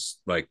who's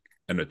like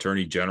an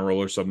attorney general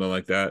or something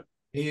like that.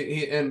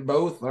 He and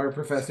both are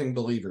professing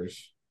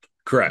believers.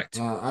 Correct.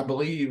 I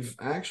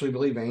actually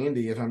believe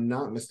Andy, if I'm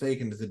not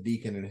mistaken, is a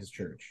deacon in his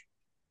church.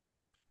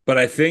 But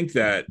I think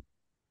that,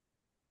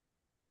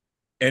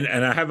 and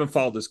I haven't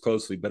followed this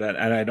closely, but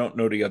and I don't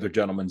know the other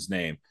gentleman's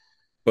name,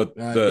 but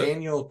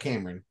Daniel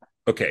Cameron.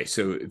 okay,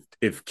 so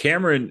if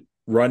Cameron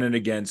running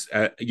against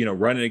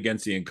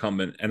the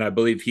incumbent, and I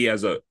believe he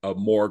has a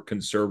more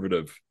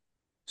conservative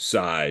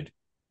side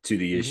to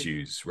the Mm-hmm.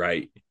 issues,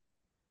 right?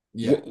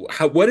 Yeah.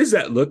 What does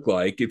that look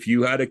like if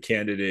you had a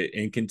candidate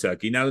in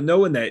Kentucky? Now,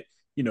 knowing that,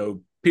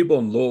 people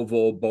in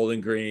Louisville, Bowling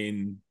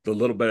Green, the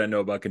little bit I know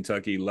about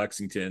Kentucky,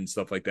 Lexington,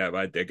 stuff like that,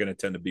 right? They're going to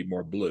tend to be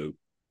more blue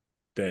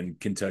than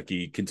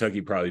Kentucky.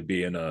 Kentucky probably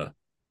being a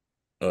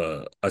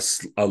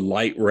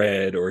light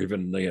red or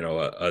even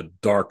a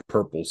dark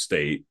purple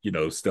state.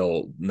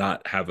 Still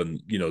not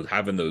having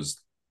having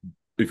those.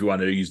 If you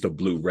wanted to use the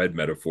blue red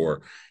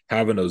metaphor,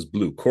 having those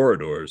blue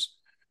corridors,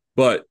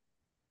 but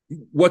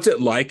what's it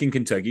like in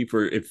Kentucky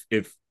for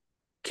if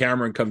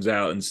Cameron comes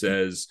out and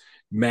says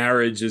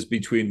marriage is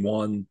between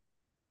one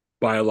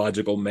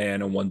biological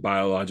man and one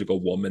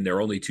biological woman. There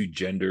are only two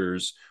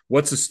genders.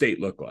 What's the state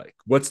look like?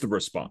 What's the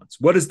response?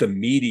 What is the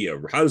media?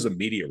 How does the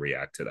media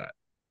react to that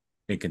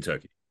in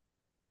Kentucky?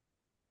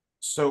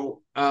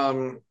 So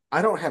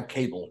I don't have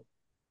cable,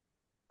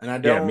 and I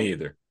Yeah, don't me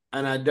either.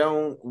 and I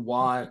don't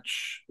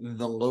watch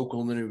the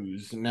local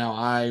news. Now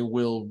I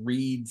will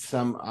read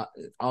some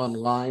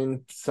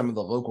online, some of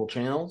the local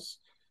channels,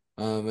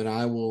 and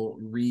I will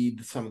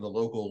read some of the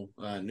local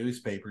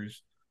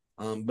newspapers.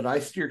 But I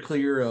steer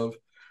clear of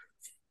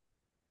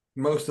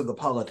most of the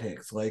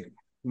politics. Like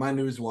my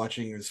news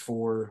watching is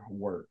for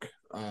work.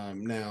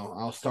 Now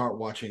I'll start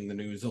watching the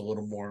news a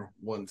little more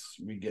once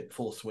we get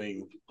full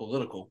swing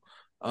political.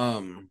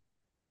 Um,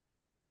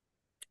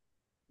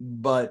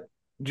 but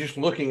just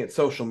looking at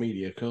social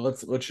media,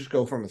 because let's just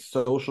go from a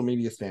social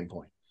media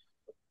standpoint.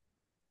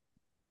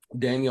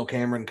 Daniel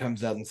Cameron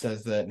comes out and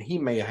says that and he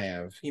may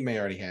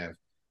already have.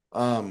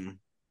 Um,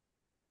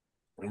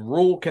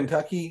 rural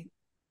Kentucky,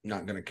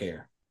 not going to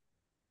care.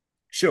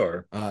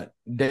 Sure.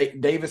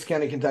 Davis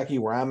County, Kentucky,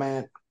 where I'm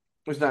at,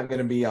 there's not going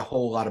to be a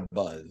whole lot of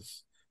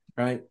buzz,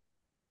 right?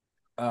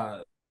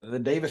 The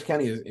Davis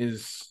County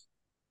is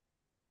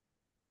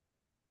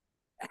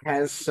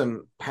has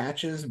some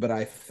patches, but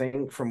I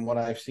think from what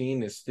I've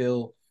seen is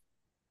still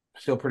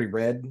pretty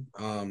red.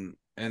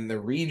 And the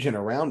region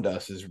around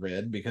us is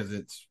red because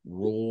it's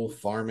rural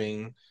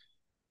farming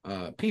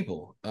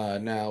people.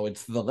 Now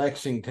it's the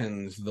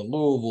Lexingtons, the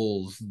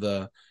Louisvilles,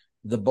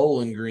 the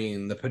Bowling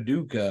Green, the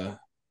Paducah.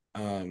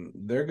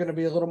 They're going to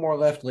be a little more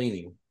left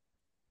leaning.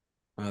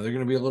 They're going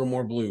to be a little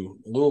more blue.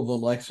 Louisville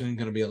and Lexington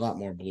going to be a lot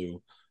more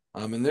blue.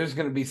 And there's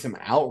going to be some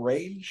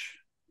outrage.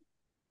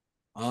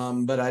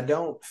 But I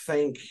don't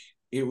think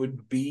it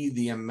would be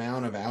the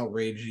amount of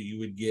outrage that you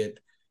would get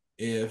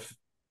if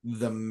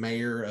the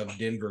mayor of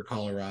Denver,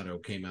 Colorado,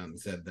 came out and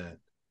said that.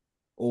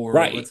 Or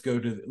Right. let's go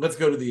to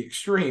the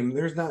extreme.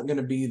 There's not going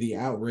to be the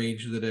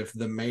outrage that if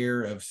the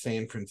mayor of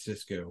San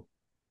Francisco or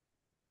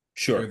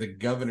Sure. the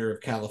governor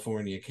of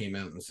California came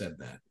out and said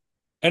that.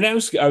 And I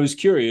was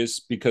curious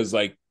because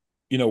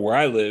where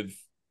I live,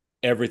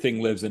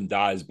 everything lives and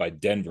dies by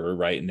Denver,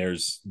 right? And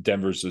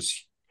Denver's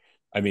this.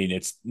 I mean,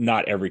 it's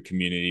not every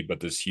community,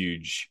 but this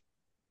huge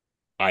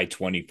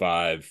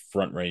I-25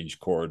 Front Range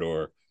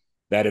corridor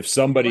that if Like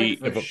somebody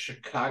the if a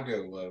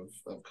Chicago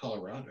of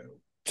Colorado.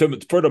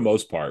 for the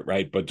most part,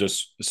 right? But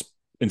just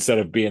instead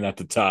of being at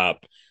the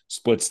top,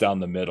 splits down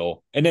the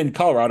middle. And then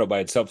Colorado by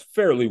itself,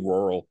 fairly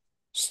rural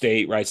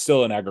state, right?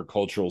 Still an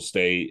agricultural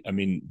state. I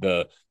mean,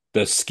 the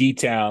ski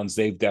towns,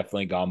 they've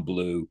definitely gone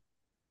blue.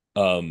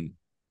 Um,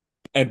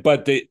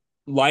 but they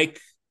like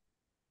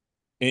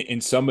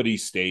in some of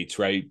these states,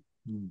 right?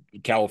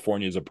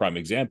 California is a prime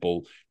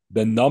example.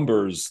 The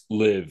numbers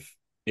live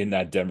in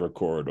that Denver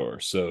corridor.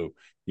 So,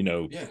 you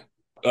know, Yeah.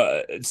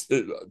 it's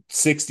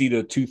 60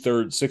 to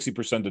 2/3,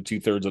 60% to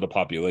 2/3 of the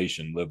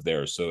population live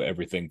there. So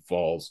everything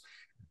falls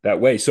that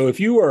way. So if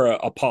you were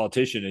a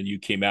politician and you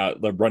came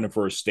out like running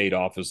for a state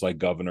office like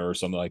governor or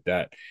something like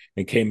that,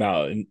 and came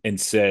out and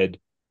said,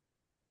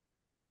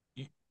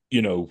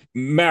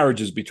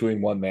 marriage is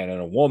between one man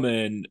and a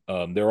woman.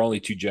 There are only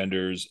two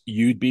genders.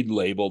 You'd be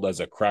labeled as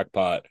a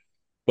crackpot,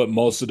 but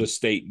most of the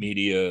state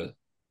media,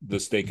 the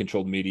state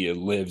controlled media,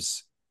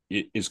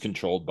 is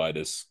controlled by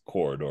this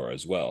corridor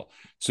as well.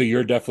 So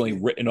you're definitely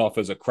written off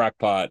as a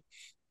crackpot,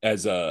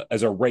 as a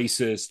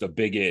racist, a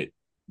bigot,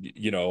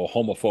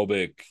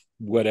 homophobic,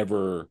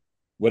 whatever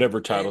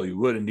title And you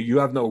would, and you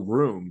have no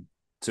room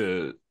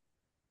to.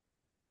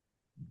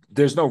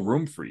 There's no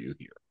room for you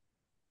here.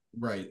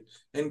 right.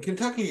 And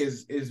Kentucky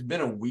is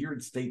been a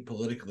weird state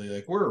politically.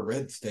 Like we're a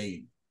red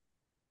state,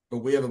 but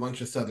we have a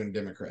bunch of Southern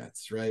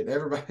Democrats, right?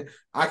 Everybody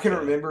I can Yeah,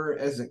 remember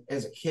as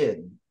a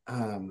kid,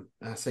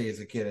 I say as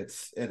a kid,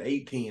 it's at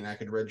 18 I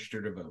could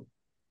register to vote.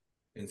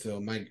 And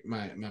so my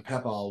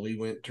papa, we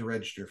went to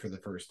register for the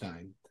first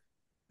time.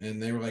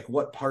 And they were like,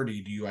 "What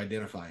party do you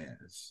identify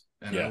as?"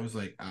 And I yeah. was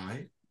like,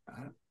 I,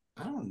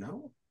 I don't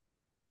know.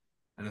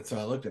 And so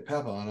I looked at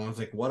Papa and I was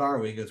like, "What are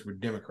we?" He goes, "We're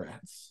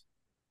Democrats."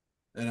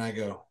 And I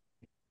go,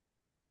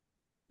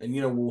 and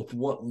with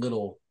what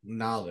little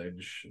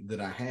knowledge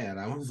that I had,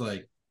 I was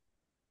like,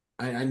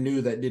 I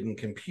knew that didn't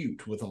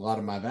compute with a lot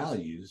of my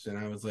values. And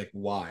I was like,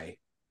 why?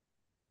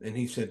 And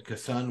he said,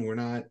 "Cause son, we're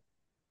not."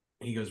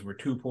 He goes, "We're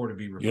too poor to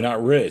be You're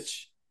not Republicans."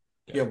 rich.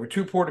 Yeah, Yeah, we're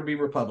too poor to be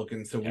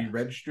Republicans, so we yeah.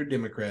 registered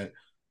Democrat,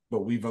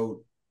 but we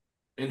vote.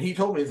 And he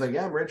told me, he's like,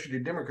 "Yeah, I'm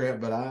registered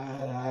Democrat, but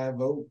I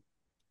vote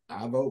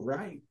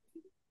right."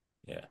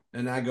 Yeah.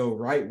 And I go,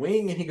 right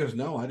wing? And he goes,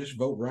 no, I just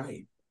vote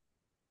right.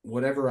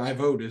 Whatever I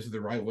vote is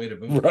the right way to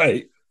vote.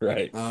 Right.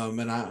 Right.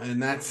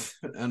 And that's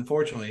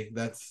unfortunately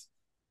that's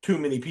too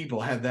many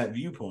people have that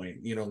viewpoint,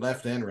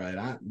 left and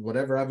right.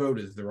 Whatever I vote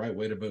is the right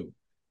way to vote.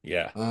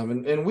 Yeah.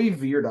 And we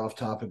veered off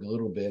topic a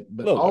little bit, A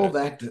but little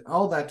bit.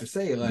 all that to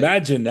say, like,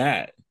 Imagine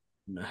that.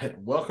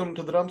 welcome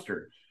to the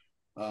dumpster.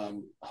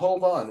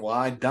 Hold on while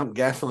I dump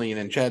gasoline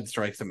and Chad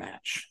strikes a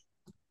match.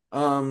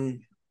 Um,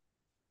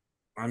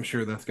 I'm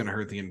sure that's going to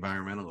hurt the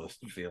environmentalist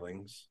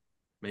feelings.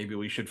 Maybe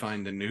we should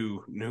find a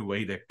new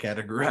way to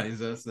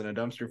categorize us than a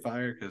dumpster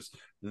fire, because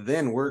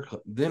then we're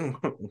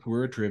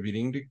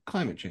attributing to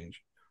climate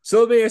change.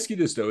 So let me ask you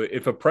this though: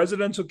 if a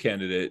presidential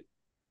candidate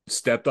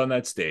stepped on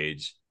that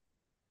stage,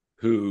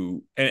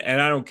 and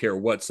I don't care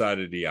what side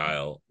of the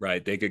aisle,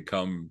 right? They could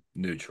come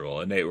neutral,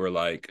 and they were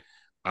like,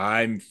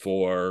 "I'm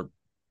for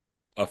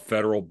a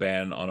federal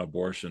ban on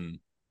abortion.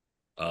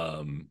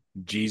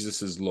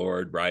 Jesus is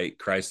Lord, right?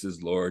 Christ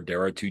is Lord.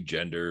 There are two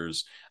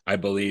genders. I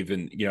believe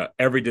in,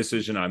 every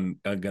decision I'm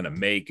going to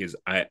make is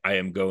I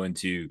am going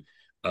to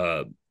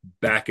uh,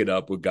 back it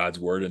up with God's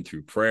word and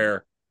through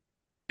prayer."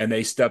 And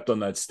they stepped on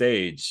that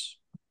stage.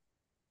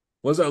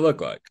 What does that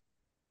look like?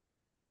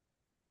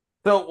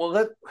 So, well,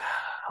 let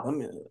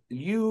me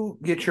you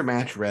get your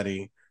match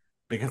ready,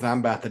 because I'm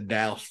about to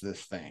douse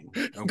this thing.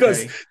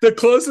 Because Okay. the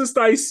closest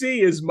I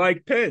see is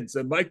Mike Pence,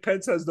 and Mike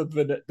Pence has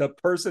the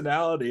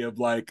personality of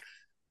like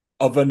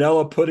a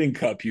vanilla pudding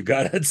cup you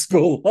got at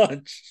school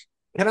lunch.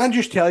 Can I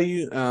just tell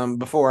you,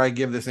 before I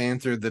give this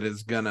answer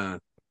that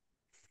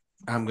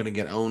I'm gonna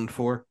get owned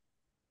for?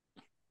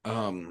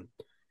 Um,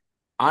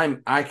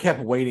 I kept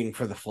waiting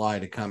for the fly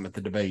to come at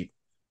the debate,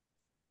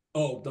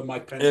 Oh, the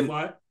Mike Pence and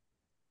fly?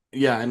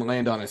 yeah, and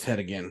land on his head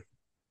again.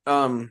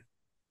 Um,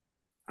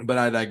 but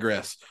I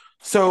digress.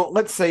 So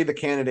let's say the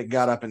candidate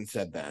got up and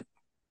said that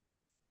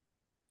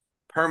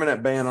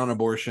permanent ban on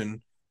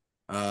abortion.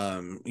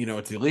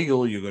 It's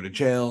illegal. You go to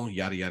jail.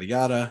 Yada yada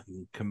yada.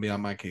 Can be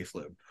on my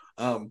caseload.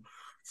 Um,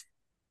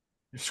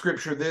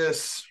 Scripture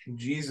this,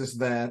 Jesus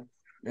that,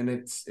 and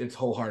it's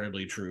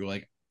wholeheartedly true.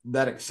 Like,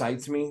 that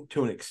excites me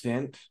to an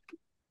extent.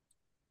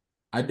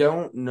 I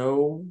don't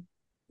know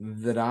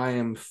that I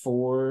am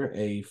for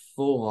a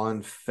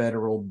full-on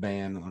federal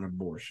ban on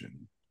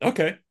abortion.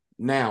 Okay.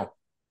 Now,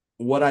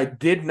 what I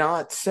did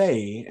not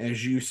say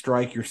as you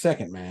strike your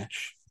second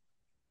match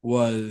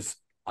was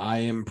I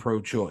am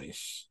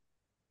pro-choice.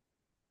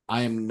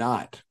 I am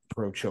not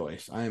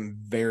pro-choice. I am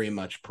very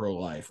much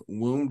pro-life.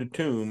 Womb to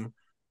tomb,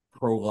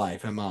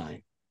 pro-life am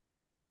I.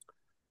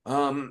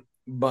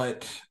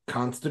 But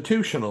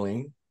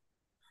constitutionally,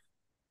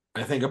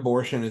 I think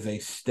abortion is a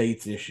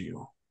state's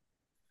issue.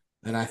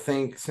 And I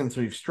think since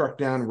we've struck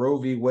down Roe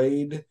v.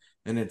 Wade,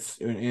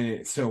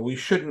 so we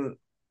shouldn't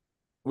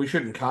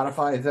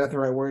codify. Is that the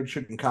right word?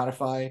 Shouldn't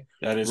codify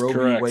That is Roe v.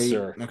 correct, Wade.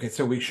 sir. Okay,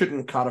 so we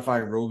shouldn't codify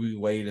Roe v.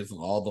 Wade as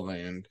law of the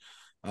land,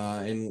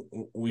 and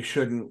we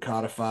shouldn't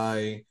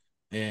codify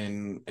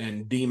and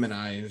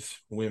demonize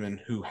women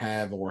who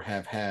have or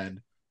have had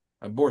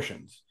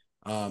abortions.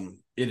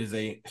 It is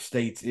a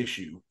state's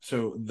issue.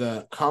 So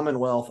the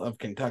Commonwealth of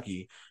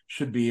Kentucky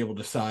should be able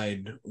to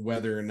decide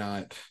whether or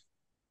not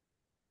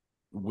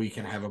we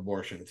can have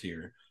abortions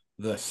here.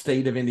 The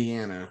state of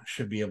Indiana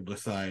should be able to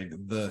decide.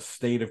 The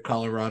state of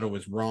Colorado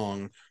is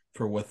wrong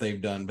for what they've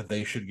done, but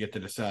they should get to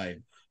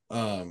decide.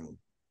 So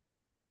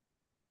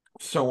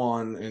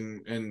on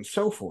and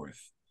so forth.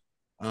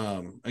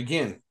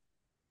 Again,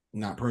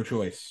 not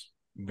pro-choice.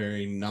 There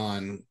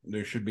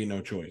should be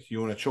no choice. You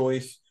want a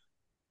choice?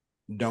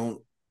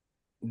 Don't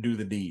do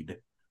the deed.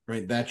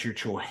 Right? That's your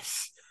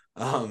choice.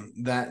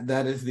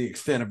 That is the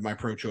extent of my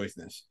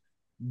pro-choiceness.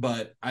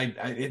 But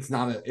it's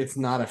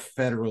not a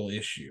federal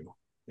issue.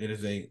 It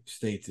is a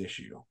state's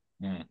issue.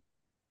 Mm.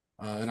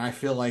 And I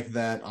feel like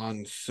that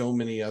on so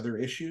many other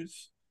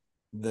issues,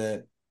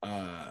 that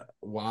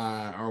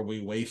why are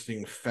we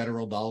wasting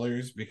federal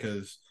dollars,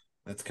 because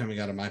that's coming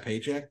out of my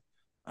paycheck?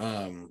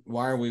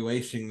 Why are we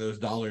wasting those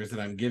dollars that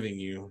I'm giving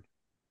you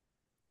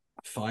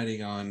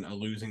fighting on a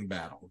losing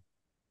battle?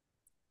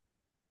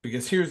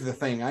 Because here's the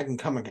thing, I can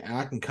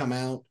come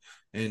out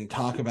and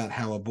talk about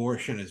how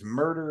abortion is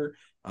murder,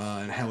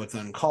 and how it's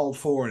uncalled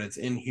for and it's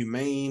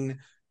inhumane,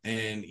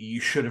 and you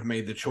should have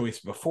made the choice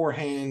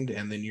beforehand,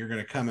 and then you're going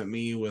to come at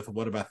me with,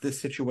 what about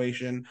this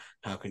situation?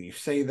 How can you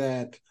say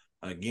that?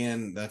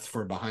 Again, that's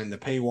for behind the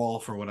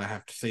paywall for what I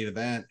have to say to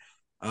that.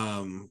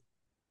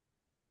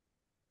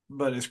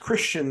 But as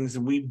Christians,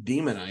 we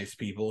demonize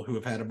people who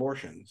have had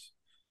abortions,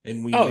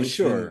 and we Oh, make them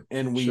sure. Sure.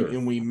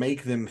 and we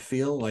make them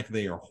feel like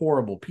they are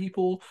horrible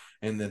people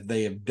and that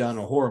they have done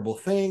a horrible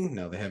thing.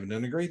 No, they haven't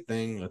done a great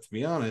thing, let's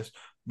be honest,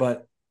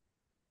 but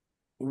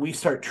we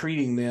start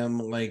treating them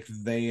like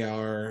they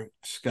are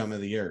scum of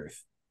the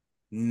earth.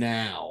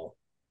 Now,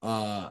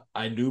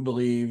 I do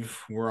believe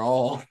we're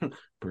all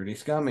pretty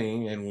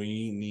scummy and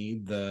we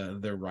need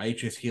the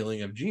righteous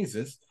healing of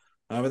Jesus.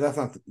 But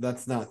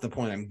that's not the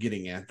point I'm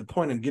getting at. The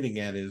point I'm getting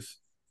at is,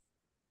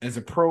 as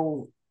a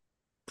pro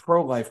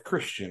life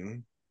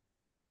Christian,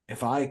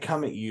 if I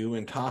come at you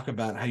and talk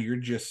about how you're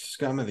just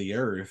scum of the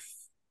earth,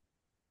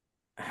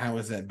 how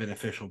is that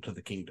beneficial to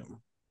the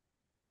kingdom?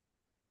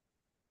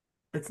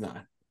 It's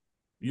not.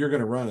 You're going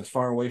to run as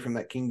far away from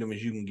that kingdom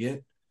as you can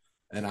get.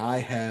 And I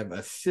have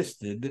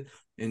assisted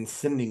in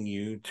sending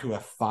you to a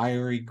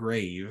fiery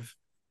grave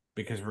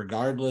because,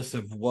 regardless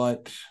of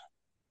what,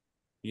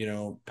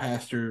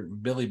 Pastor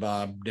Billy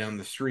Bob down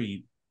the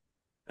street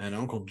and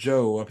Uncle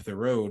Joe up the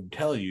road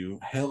tell you,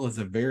 hell is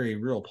a very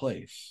real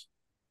place.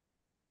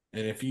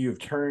 And if you have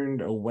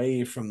turned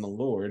away from the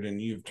Lord and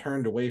you've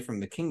turned away from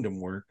the kingdom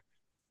work,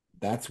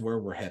 that's where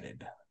we're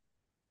headed.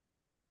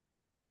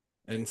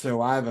 And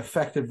so I've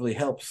effectively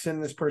helped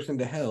send this person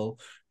to hell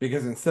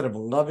because instead of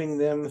loving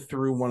them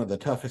through one of the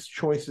toughest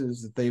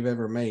choices that they've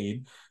ever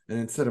made, and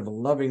instead of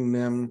loving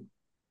them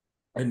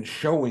and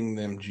showing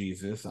them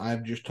Jesus,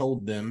 I've just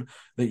told them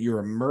that you're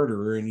a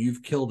murderer and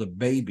you've killed a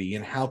baby,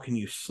 and how can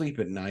you sleep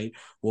at night?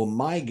 Well,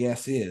 my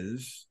guess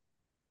is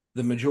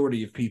the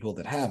majority of people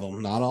that have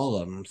them, not all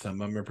of them, some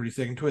of them are pretty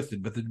sick and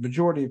twisted, but the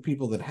majority of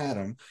people that had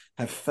them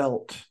have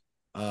felt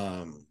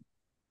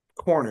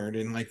cornered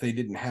and like they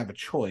didn't have a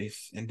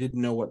choice and didn't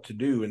know what to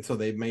do. And so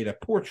they made a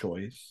poor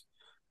choice.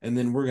 And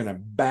then we're going to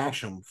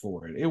bash them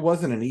for it. It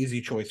wasn't an easy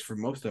choice for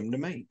most of them to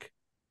make.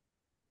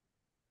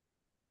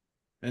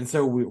 And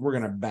so we're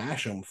going to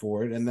bash them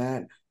for it. And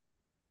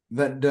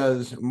that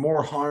does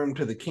more harm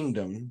to the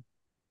kingdom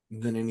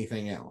than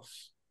anything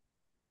else.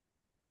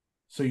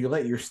 So you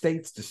let your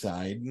states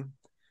decide,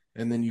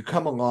 and then you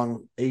come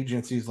along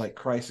agencies like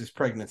crisis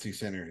pregnancy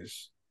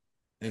centers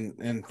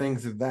and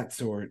things of that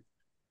sort,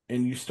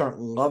 and you start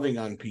loving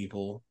on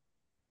people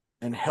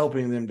and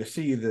helping them to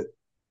see that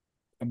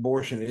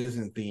abortion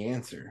isn't the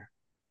answer.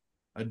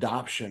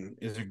 Adoption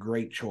is a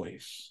great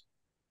choice.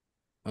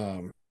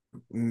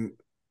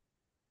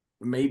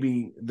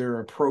 Maybe there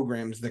are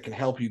programs that can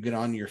help you get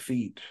on your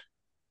feet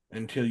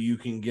until you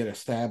can get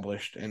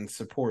established and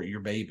support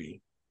your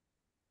baby.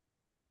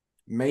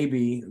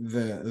 Maybe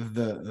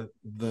the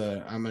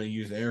I'm going to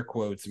use air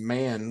quotes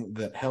man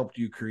that helped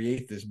you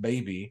create this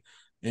baby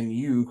and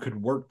you could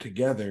work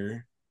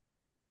together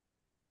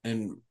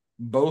and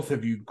both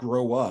of you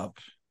grow up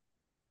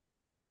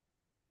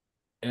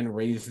and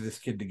raise this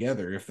kid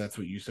together if that's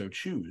what you so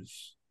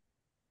choose.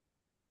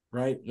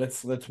 Right?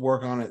 Let's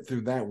work on it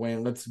through that way,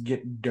 and let's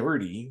get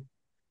dirty,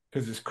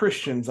 because as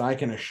Christians, I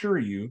can assure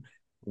you,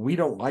 we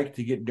don't like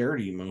to get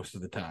dirty most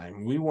of the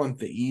time. We want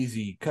the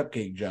easy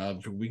cupcake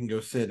jobs where we can go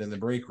sit in the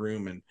break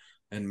room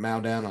and mow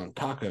down on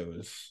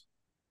tacos.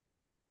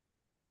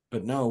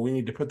 But no, we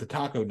need to put the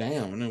taco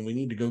down and we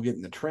need to go get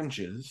in the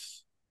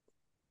trenches,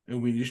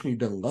 and we just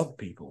need to love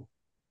people.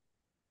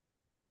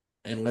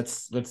 And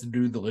let's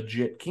do the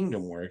legit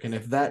kingdom work. And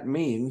if that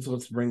means,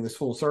 let's bring this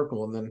full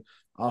circle, and then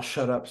I'll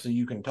shut up so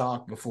you can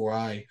talk before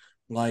I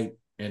light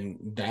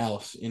and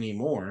douse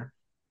anymore.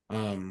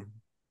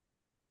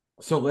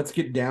 So let's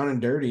get down and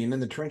dirty and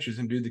in the trenches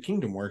and do the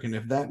kingdom work. And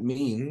if that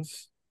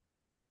means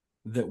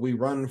that we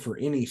run for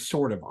any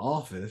sort of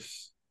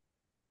office,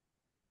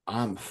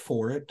 I'm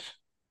for it.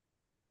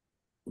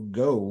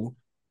 Go.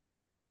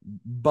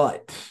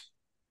 But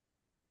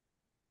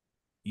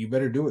you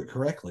better do it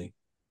correctly,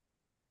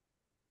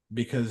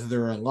 because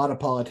there are a lot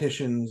of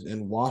politicians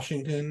in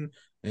Washington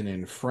and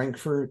in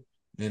Frankfurt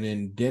and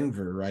in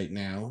Denver right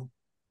now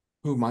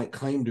who might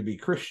claim to be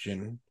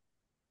Christian,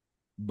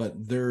 but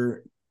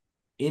they're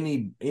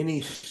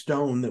any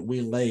stone that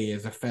we lay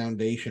as a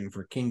foundation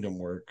for kingdom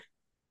work,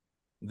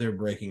 they're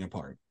breaking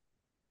apart.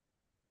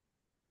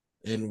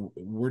 And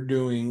we're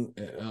doing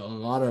a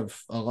lot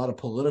of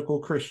political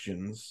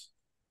Christians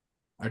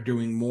are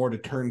doing more to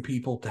turn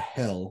people to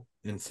hell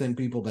and send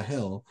people to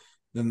hell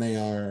than they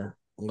are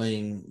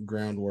laying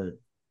groundwork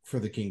for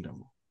the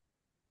kingdom.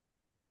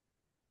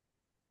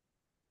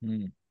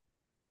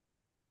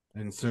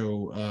 And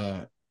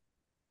so,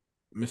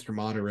 Mr.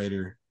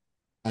 Moderator,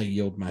 I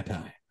yield my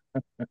time.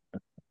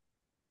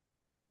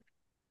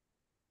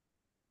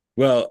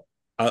 Well,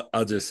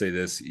 I'll just say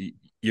this: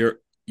 you're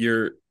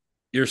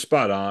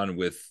spot on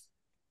with,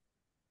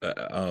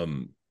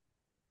 I'll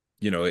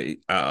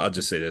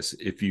just say this: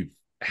 if you've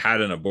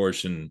had an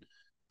abortion,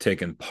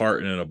 taken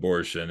part in an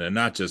abortion, and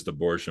not just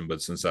abortion,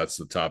 but since that's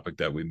the topic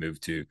that we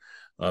moved to,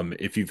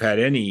 if you've had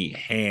any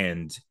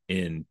hand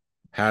in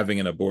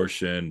having an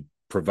abortion,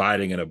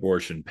 providing an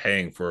abortion,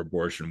 paying for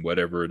abortion,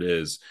 whatever it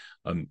is,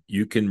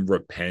 you can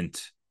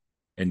repent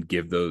and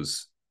give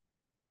those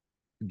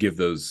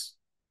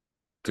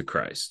to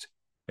Christ,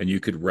 and you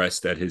could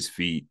rest at his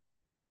feet.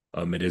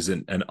 It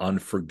isn't an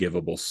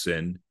unforgivable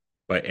sin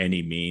by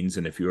any means.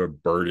 And if you are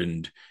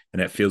burdened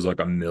and it feels like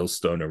a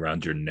millstone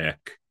around your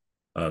neck,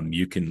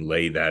 you can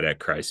lay that at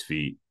Christ's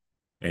feet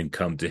and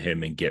come to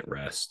him and get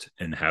rest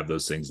and have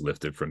those things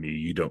lifted from you.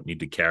 You don't need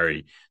to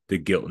carry the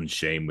guilt and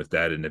shame with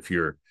that. And if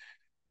your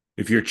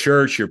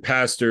church, your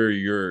pastor,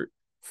 your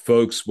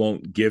folks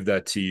won't give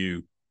that to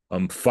you,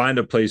 find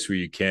a place where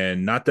you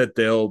can, not that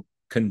they'll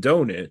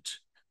condone it,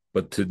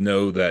 but to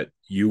know that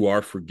you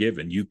are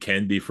forgiven. You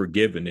can be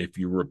forgiven if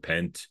you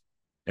repent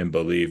and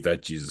believe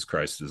that Jesus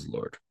Christ is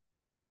Lord.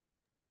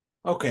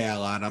 Okay, I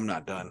lied. I'm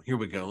not done. Here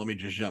we go. Let me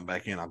just jump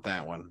back in on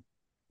that one.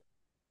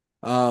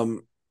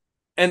 Um,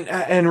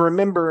 and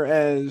remember,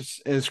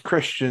 as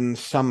Christians,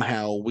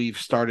 somehow we've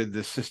started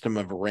this system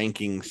of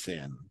ranking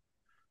sin,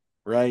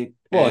 right?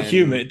 Well,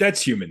 And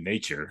that's human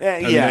nature.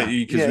 I mean, yeah,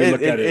 because yeah, we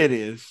look at it it,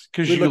 is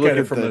because we you look look at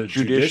it at from the a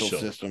judicial judicial.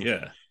 system.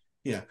 Yeah.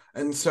 Yeah,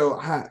 and so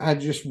I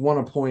just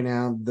want to point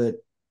out that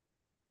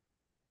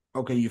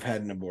okay, you've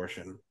had an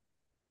abortion.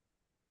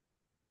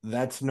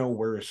 That's no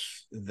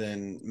worse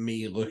than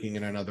me looking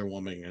at another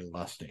woman and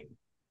lusting.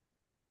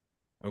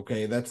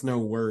 Okay, that's no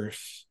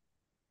worse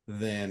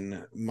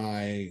than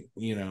my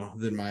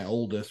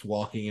oldest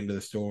walking into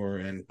the store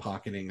and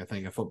pocketing a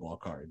thing of football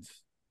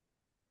cards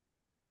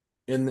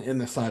in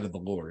the sight of the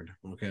Lord.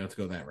 Okay, let's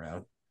go that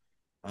route.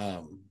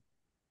 Um,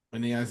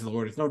 in the eyes of the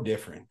Lord, it's no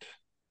different.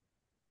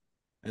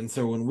 And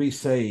so when we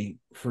say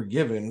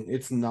forgiven,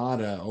 it's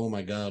not a oh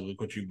my God, look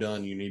what you've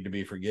done. You need to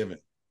be forgiven.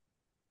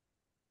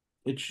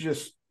 It's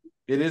just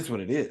it is what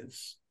it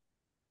is.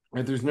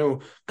 Right? There's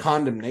no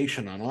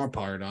condemnation on our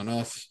part on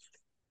us.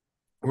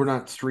 We're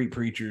not street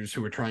preachers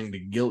who are trying to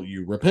guilt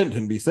you. Repent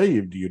and be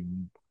saved, you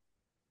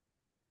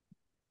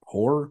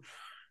whore,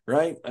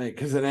 right?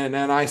 Because and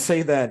I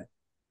say that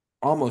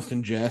almost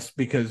in jest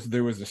because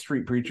there was a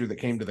street preacher that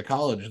came to the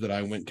college that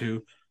I went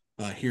to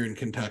here in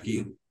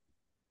Kentucky,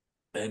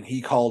 and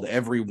he called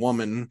every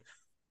woman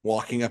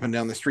walking up and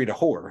down the street a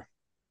whore.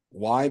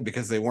 Why?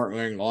 Because they weren't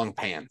wearing long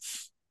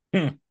pants.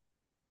 Hmm.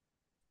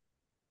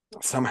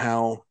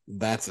 Somehow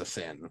that's a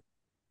sin.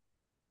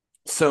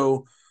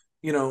 So,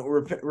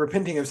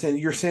 repenting of sin,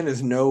 your sin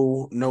is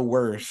no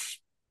worse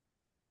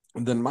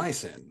than my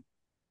sin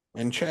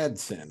and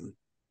Chad's sin.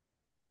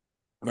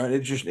 Right?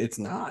 It's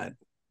not.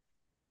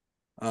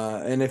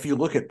 And if you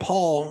look at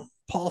Paul,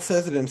 Paul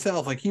says it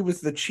himself, like he was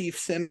the chief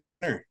sinner.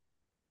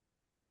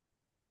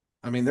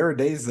 I mean, there are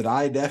days that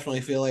I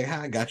definitely feel like,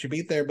 I got you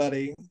beat there,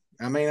 buddy.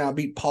 I may not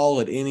beat Paul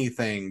at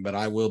anything, but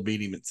I will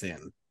beat him at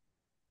sin.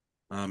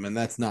 And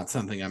that's not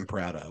something I'm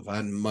proud of.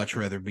 I'd much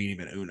rather beat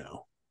him at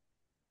Uno.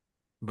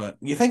 But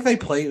you think they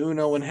play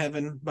Uno in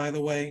heaven, by the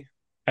way?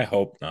 I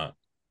hope not.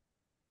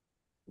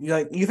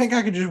 You think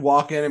I could just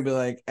walk in and be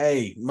like,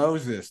 hey,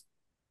 Moses,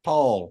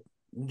 Paul,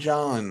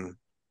 John,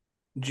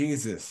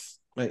 Jesus.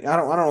 Like I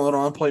don't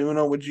want to play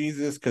Uno with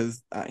Jesus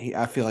because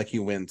I feel like he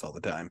wins all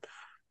the time.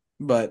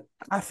 But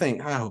I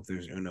hope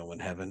there's Uno in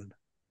heaven.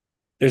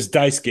 There's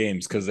dice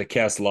games because they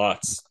cast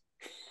lots.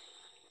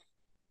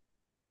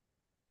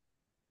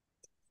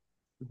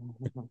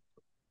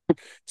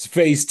 It's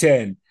phase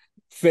 10.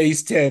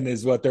 Phase 10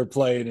 is what they're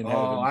playing in Oh,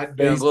 heaven. I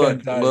Phase 10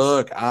 dice.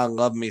 look. I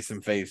love me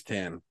some Phase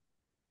 10.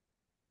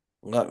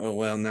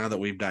 Well, now that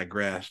we've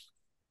digressed,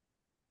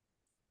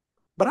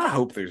 but I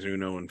hope there's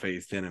Uno in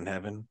Phase 10 in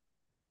heaven.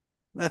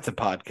 That's a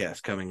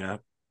podcast coming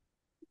up.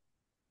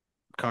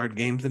 Card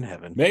games in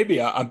heaven. Maybe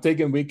I'm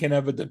thinking we can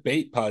have a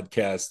debate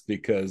podcast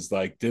because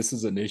like this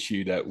is an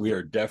issue that we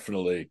are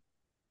definitely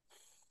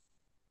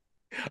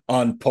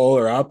on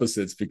polar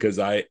opposites because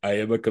I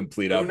am a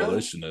complete Uno?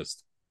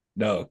 abolitionist.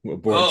 No, Oh,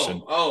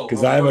 abortion. oh,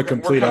 Because oh, I am a we're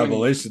complete coming.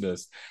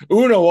 abolitionist.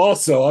 Uno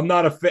also,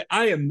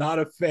 I am not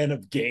a fan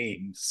of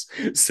games.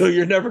 So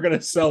you're never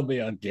gonna sell me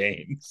on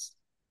games.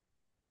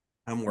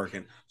 I'm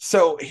working.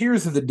 So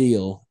here's the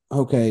deal.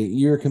 Okay,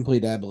 you're a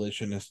complete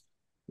abolitionist.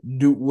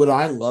 Would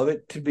I love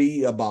it to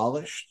be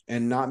abolished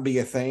and not be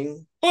a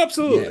thing? Oh,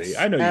 absolutely. Yes,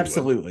 I know you would.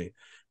 absolutely.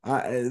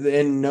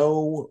 In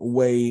no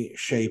way,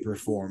 shape, or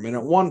form. And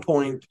at one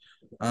point,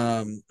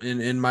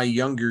 in my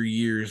younger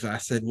years, I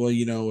said, well,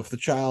 if the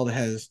child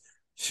has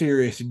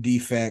serious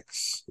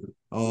defects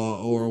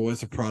or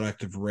was a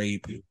product of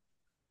rape,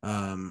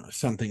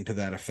 something to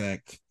that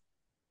effect,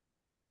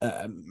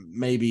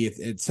 maybe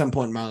at some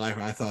point in my life,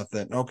 I thought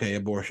that okay,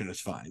 abortion is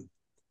fine.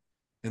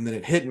 And then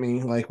it hit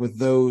me like with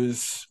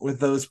those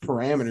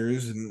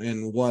parameters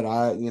and what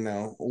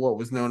what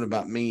was known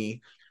about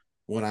me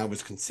when I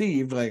was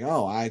conceived, like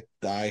oh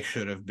I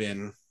should have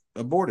been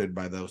aborted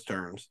by those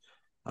terms.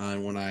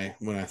 And when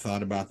I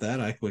thought about that,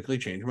 I quickly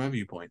changed my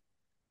viewpoint.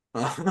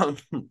 We're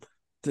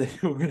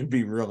going to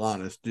be real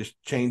honest,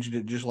 just changed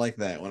it just like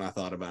that when I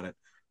thought about it.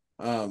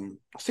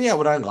 So yeah,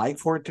 would I like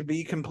for it to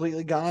be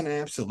completely gone?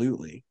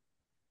 Absolutely.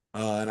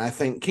 And I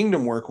think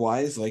kingdom work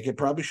wise, like it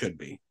probably should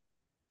be.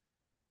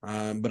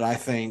 But I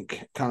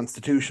think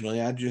constitutionally,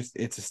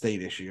 it's a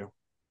state issue,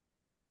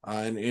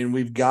 and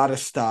we've got to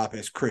stop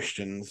as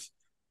Christians.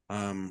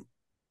 Um,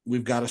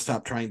 we've got to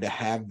stop trying to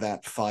have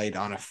that fight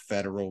on a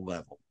federal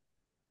level.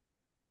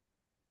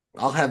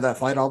 I'll have that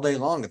fight all day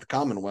long at the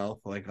Commonwealth.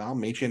 Like I'll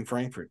meet you in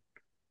Frankfurt.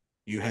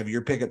 You have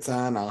your picket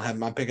sign, I'll have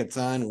my picket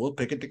sign. We'll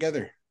pick it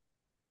together.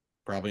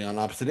 Probably on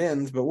opposite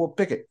ends, but we'll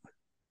pick it.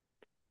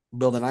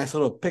 Build a nice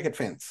little picket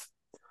fence.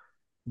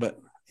 But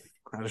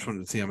I just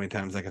wanted to see how many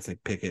times I could say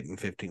picket in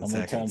 15 How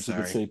many seconds. times you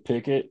could Sorry. say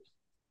picket?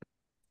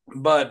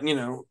 But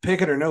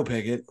picket or no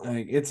picket,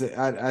 like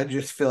I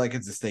just feel like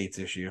it's a state's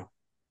issue.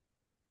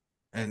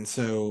 And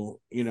so,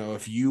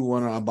 if you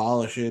want to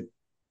abolish it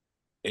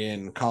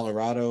in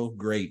Colorado,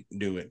 great,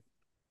 do it.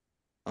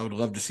 I would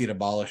love to see it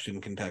abolished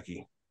in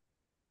Kentucky.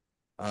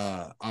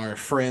 our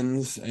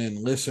friends and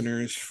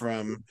listeners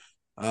from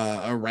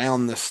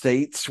around the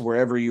states,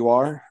 wherever you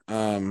are.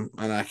 And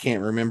I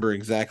can't remember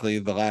exactly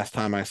the last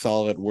time I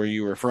saw it where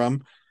you were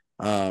from.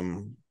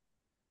 Um,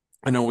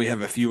 I know we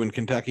have a few in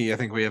Kentucky. I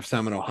think we have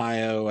some in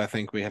Ohio. I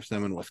think we have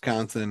some in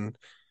Wisconsin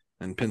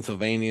and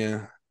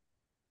Pennsylvania,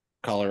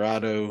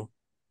 Colorado.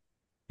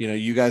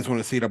 You guys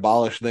want to see it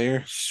abolished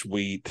there?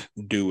 Sweet,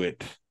 do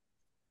it.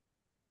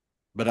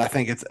 But I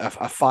think it's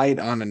a fight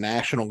on a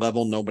national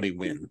level. Nobody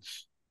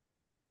wins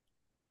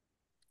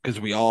because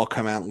we all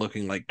come out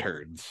looking like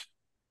turds,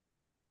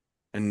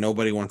 and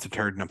nobody wants a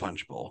turd in a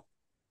punch bowl.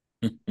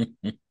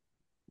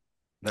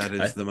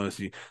 That's the most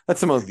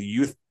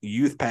youth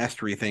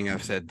pastory thing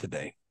I've said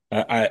today.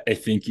 I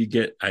think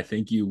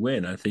you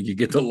win. I think you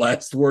get the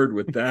last word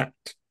with that.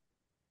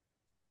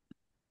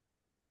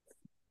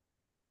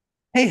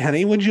 Hey,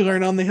 honey, what'd you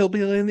learn on the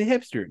hillbilly and the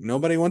hipster?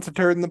 Nobody wants a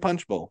turd in the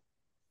punch bowl.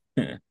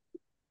 Well,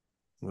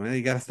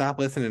 you got to stop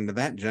listening to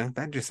that junk.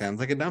 That just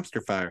sounds like a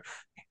dumpster fire.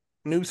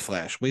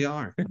 Newsflash, we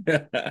are.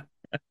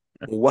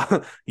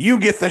 Well, you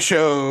get the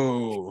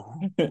show.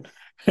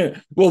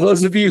 Well,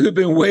 those of you who've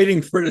been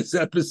waiting for this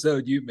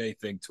episode, you may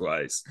think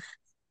twice.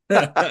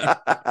 But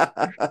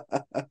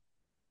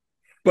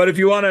if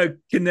you want to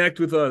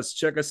connect with us,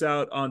 check us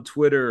out on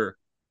Twitter,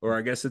 or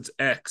I guess it's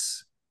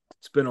X.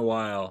 It's been a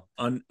while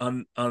on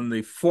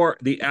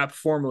the app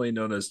formerly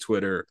known as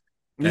Twitter.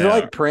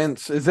 Like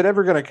Prince. Is it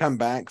ever going to come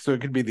back? So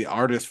it could be the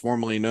artist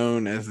formerly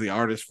known as the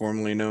artist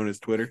formerly known as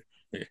Twitter,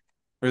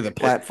 or the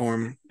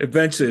platform.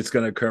 Eventually, it's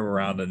going to come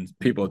around, and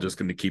people are just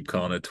going to keep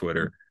calling it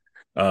Twitter.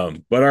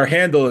 But our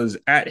handle is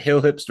at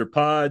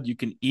HillHipsterPod. You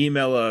can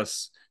email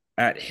us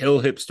at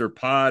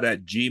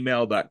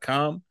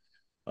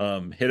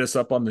hillhipsterpod@gmail.com. Hit us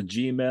up on the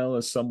Gmail,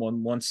 as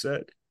someone once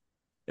said.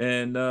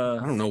 And I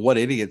don't know what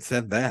idiot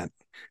said that.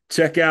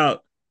 Check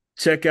out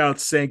St.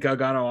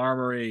 Galgano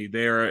Armory.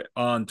 They're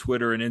on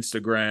Twitter and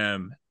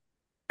Instagram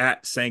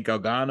at St.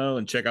 Galgano,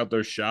 and check out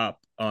their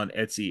shop on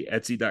Etsy,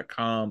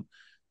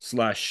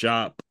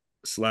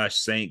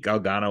 etsy.com/shop/St.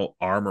 Galgano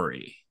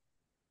Armory.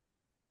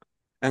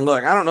 And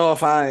look, I don't know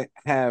if I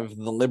have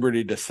the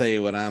liberty to say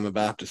what I'm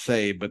about to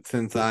say, but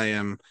since I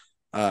am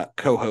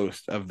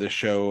co-host of the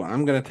show,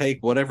 I'm going to take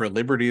whatever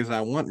liberties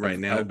I want right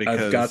now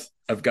because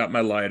I've got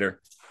my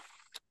lighter.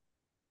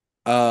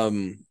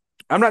 I'm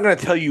not going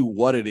to tell you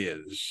what it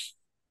is,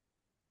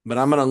 but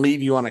I'm going to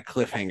leave you on a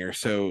cliffhanger.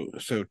 So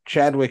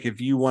Chadwick,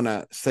 if you want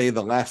to say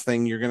the last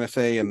thing you're going to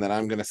say, and then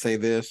I'm going to say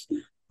this,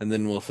 and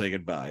then we'll say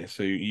goodbye.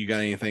 So you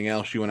got anything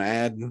else you want to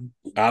add?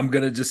 I'm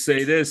going to just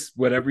say this.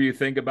 Whatever you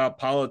think about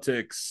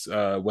politics,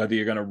 whether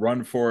you're going to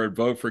run for it,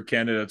 vote for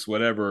candidates,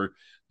 whatever,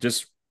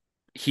 just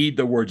heed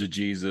the words of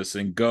Jesus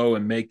and go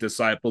and make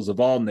disciples of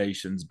all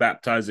nations,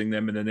 baptizing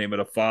them in the name of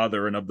the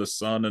Father and of the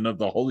Son and of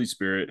the Holy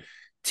Spirit,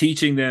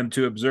 teaching them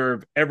to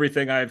observe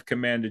everything I have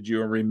commanded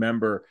you. And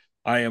remember,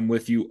 I am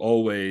with you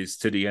always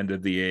to the end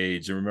of the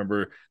age. And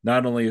remember,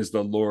 not only is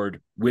the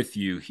Lord with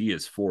you, he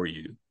is for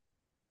you.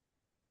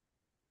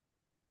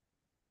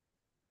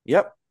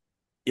 Yep.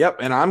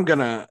 And I'm going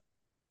to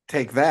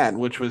take that,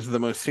 which was the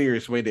most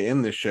serious way to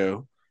end this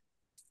show,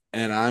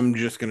 and I'm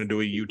just going to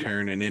do a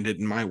U-turn and end it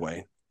in my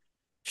way.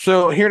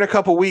 So here in a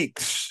couple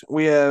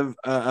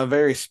I'm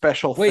very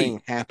special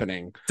thing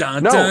happening.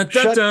 I'm not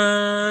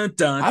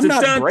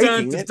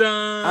breaking it.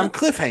 I'm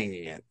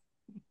cliffhanging it.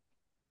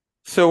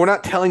 So we're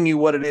not telling you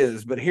what it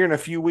is, but here in a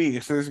few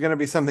weeks, there's going to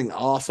be something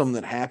awesome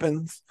that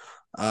happens.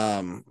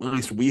 At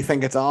least we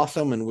think it's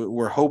awesome, and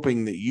we're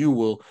hoping that you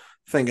will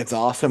think it's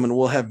awesome, and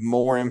we'll have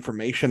more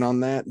information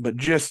on that. But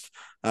just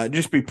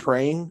be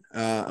praying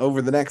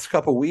over the next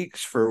couple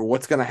weeks for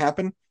what's going to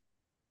happen.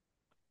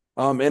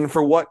 And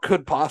for what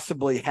could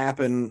possibly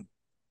happen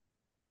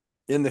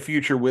in the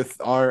future with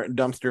our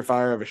dumpster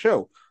fire of a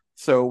show.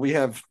 So we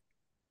have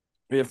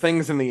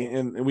things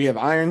we have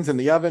irons in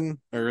the oven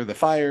or the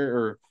fire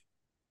or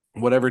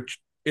whatever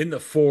in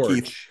the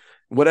forge,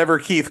 whatever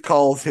Keith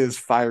calls his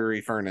fiery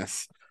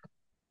furnace.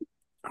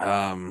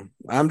 I'm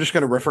just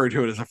going to refer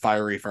to it as a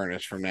fiery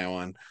furnace from now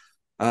on.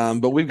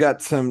 But we've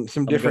got some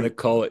different. I'm going to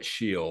call it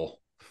Sheol.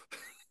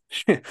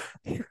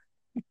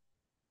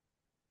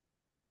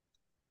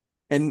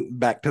 And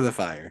back to the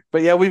fire.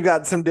 But yeah, we've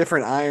got some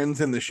different irons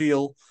in the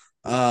Sheol,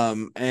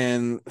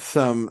 and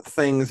some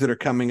things that are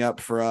coming up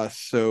for us.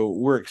 So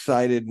we're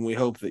excited, and we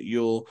hope that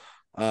you'll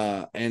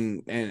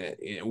and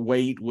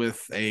wait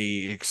with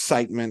a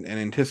excitement and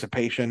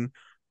anticipation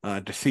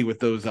to see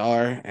what those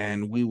are,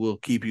 and we will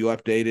keep you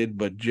updated.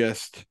 But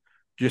just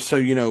so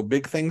you know,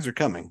 big things are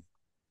coming.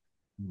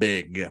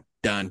 Big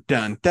dun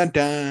dun dun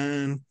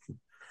dun.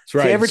 That's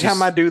right. See, every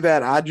time I do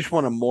that, I just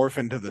want to morph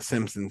into the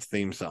Simpsons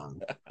theme song.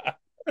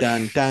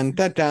 Dun dun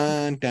dun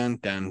dun dun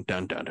dun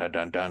dun dun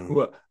dun dun.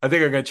 Well, I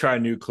think I'm gonna try a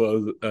new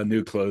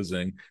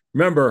closing.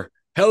 Remember,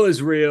 hell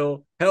is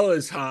real, hell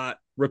is hot.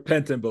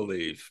 Repent and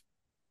believe.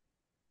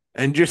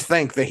 And just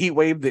think, the heat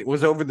wave that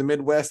was over the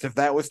Midwest, if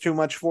that was too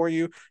much for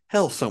you,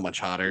 hell's so much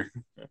hotter.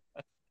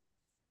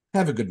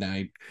 Have a good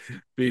night.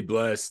 Be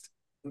blessed.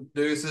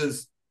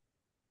 Deuces.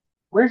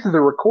 Where's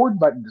the record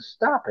button to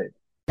stop it?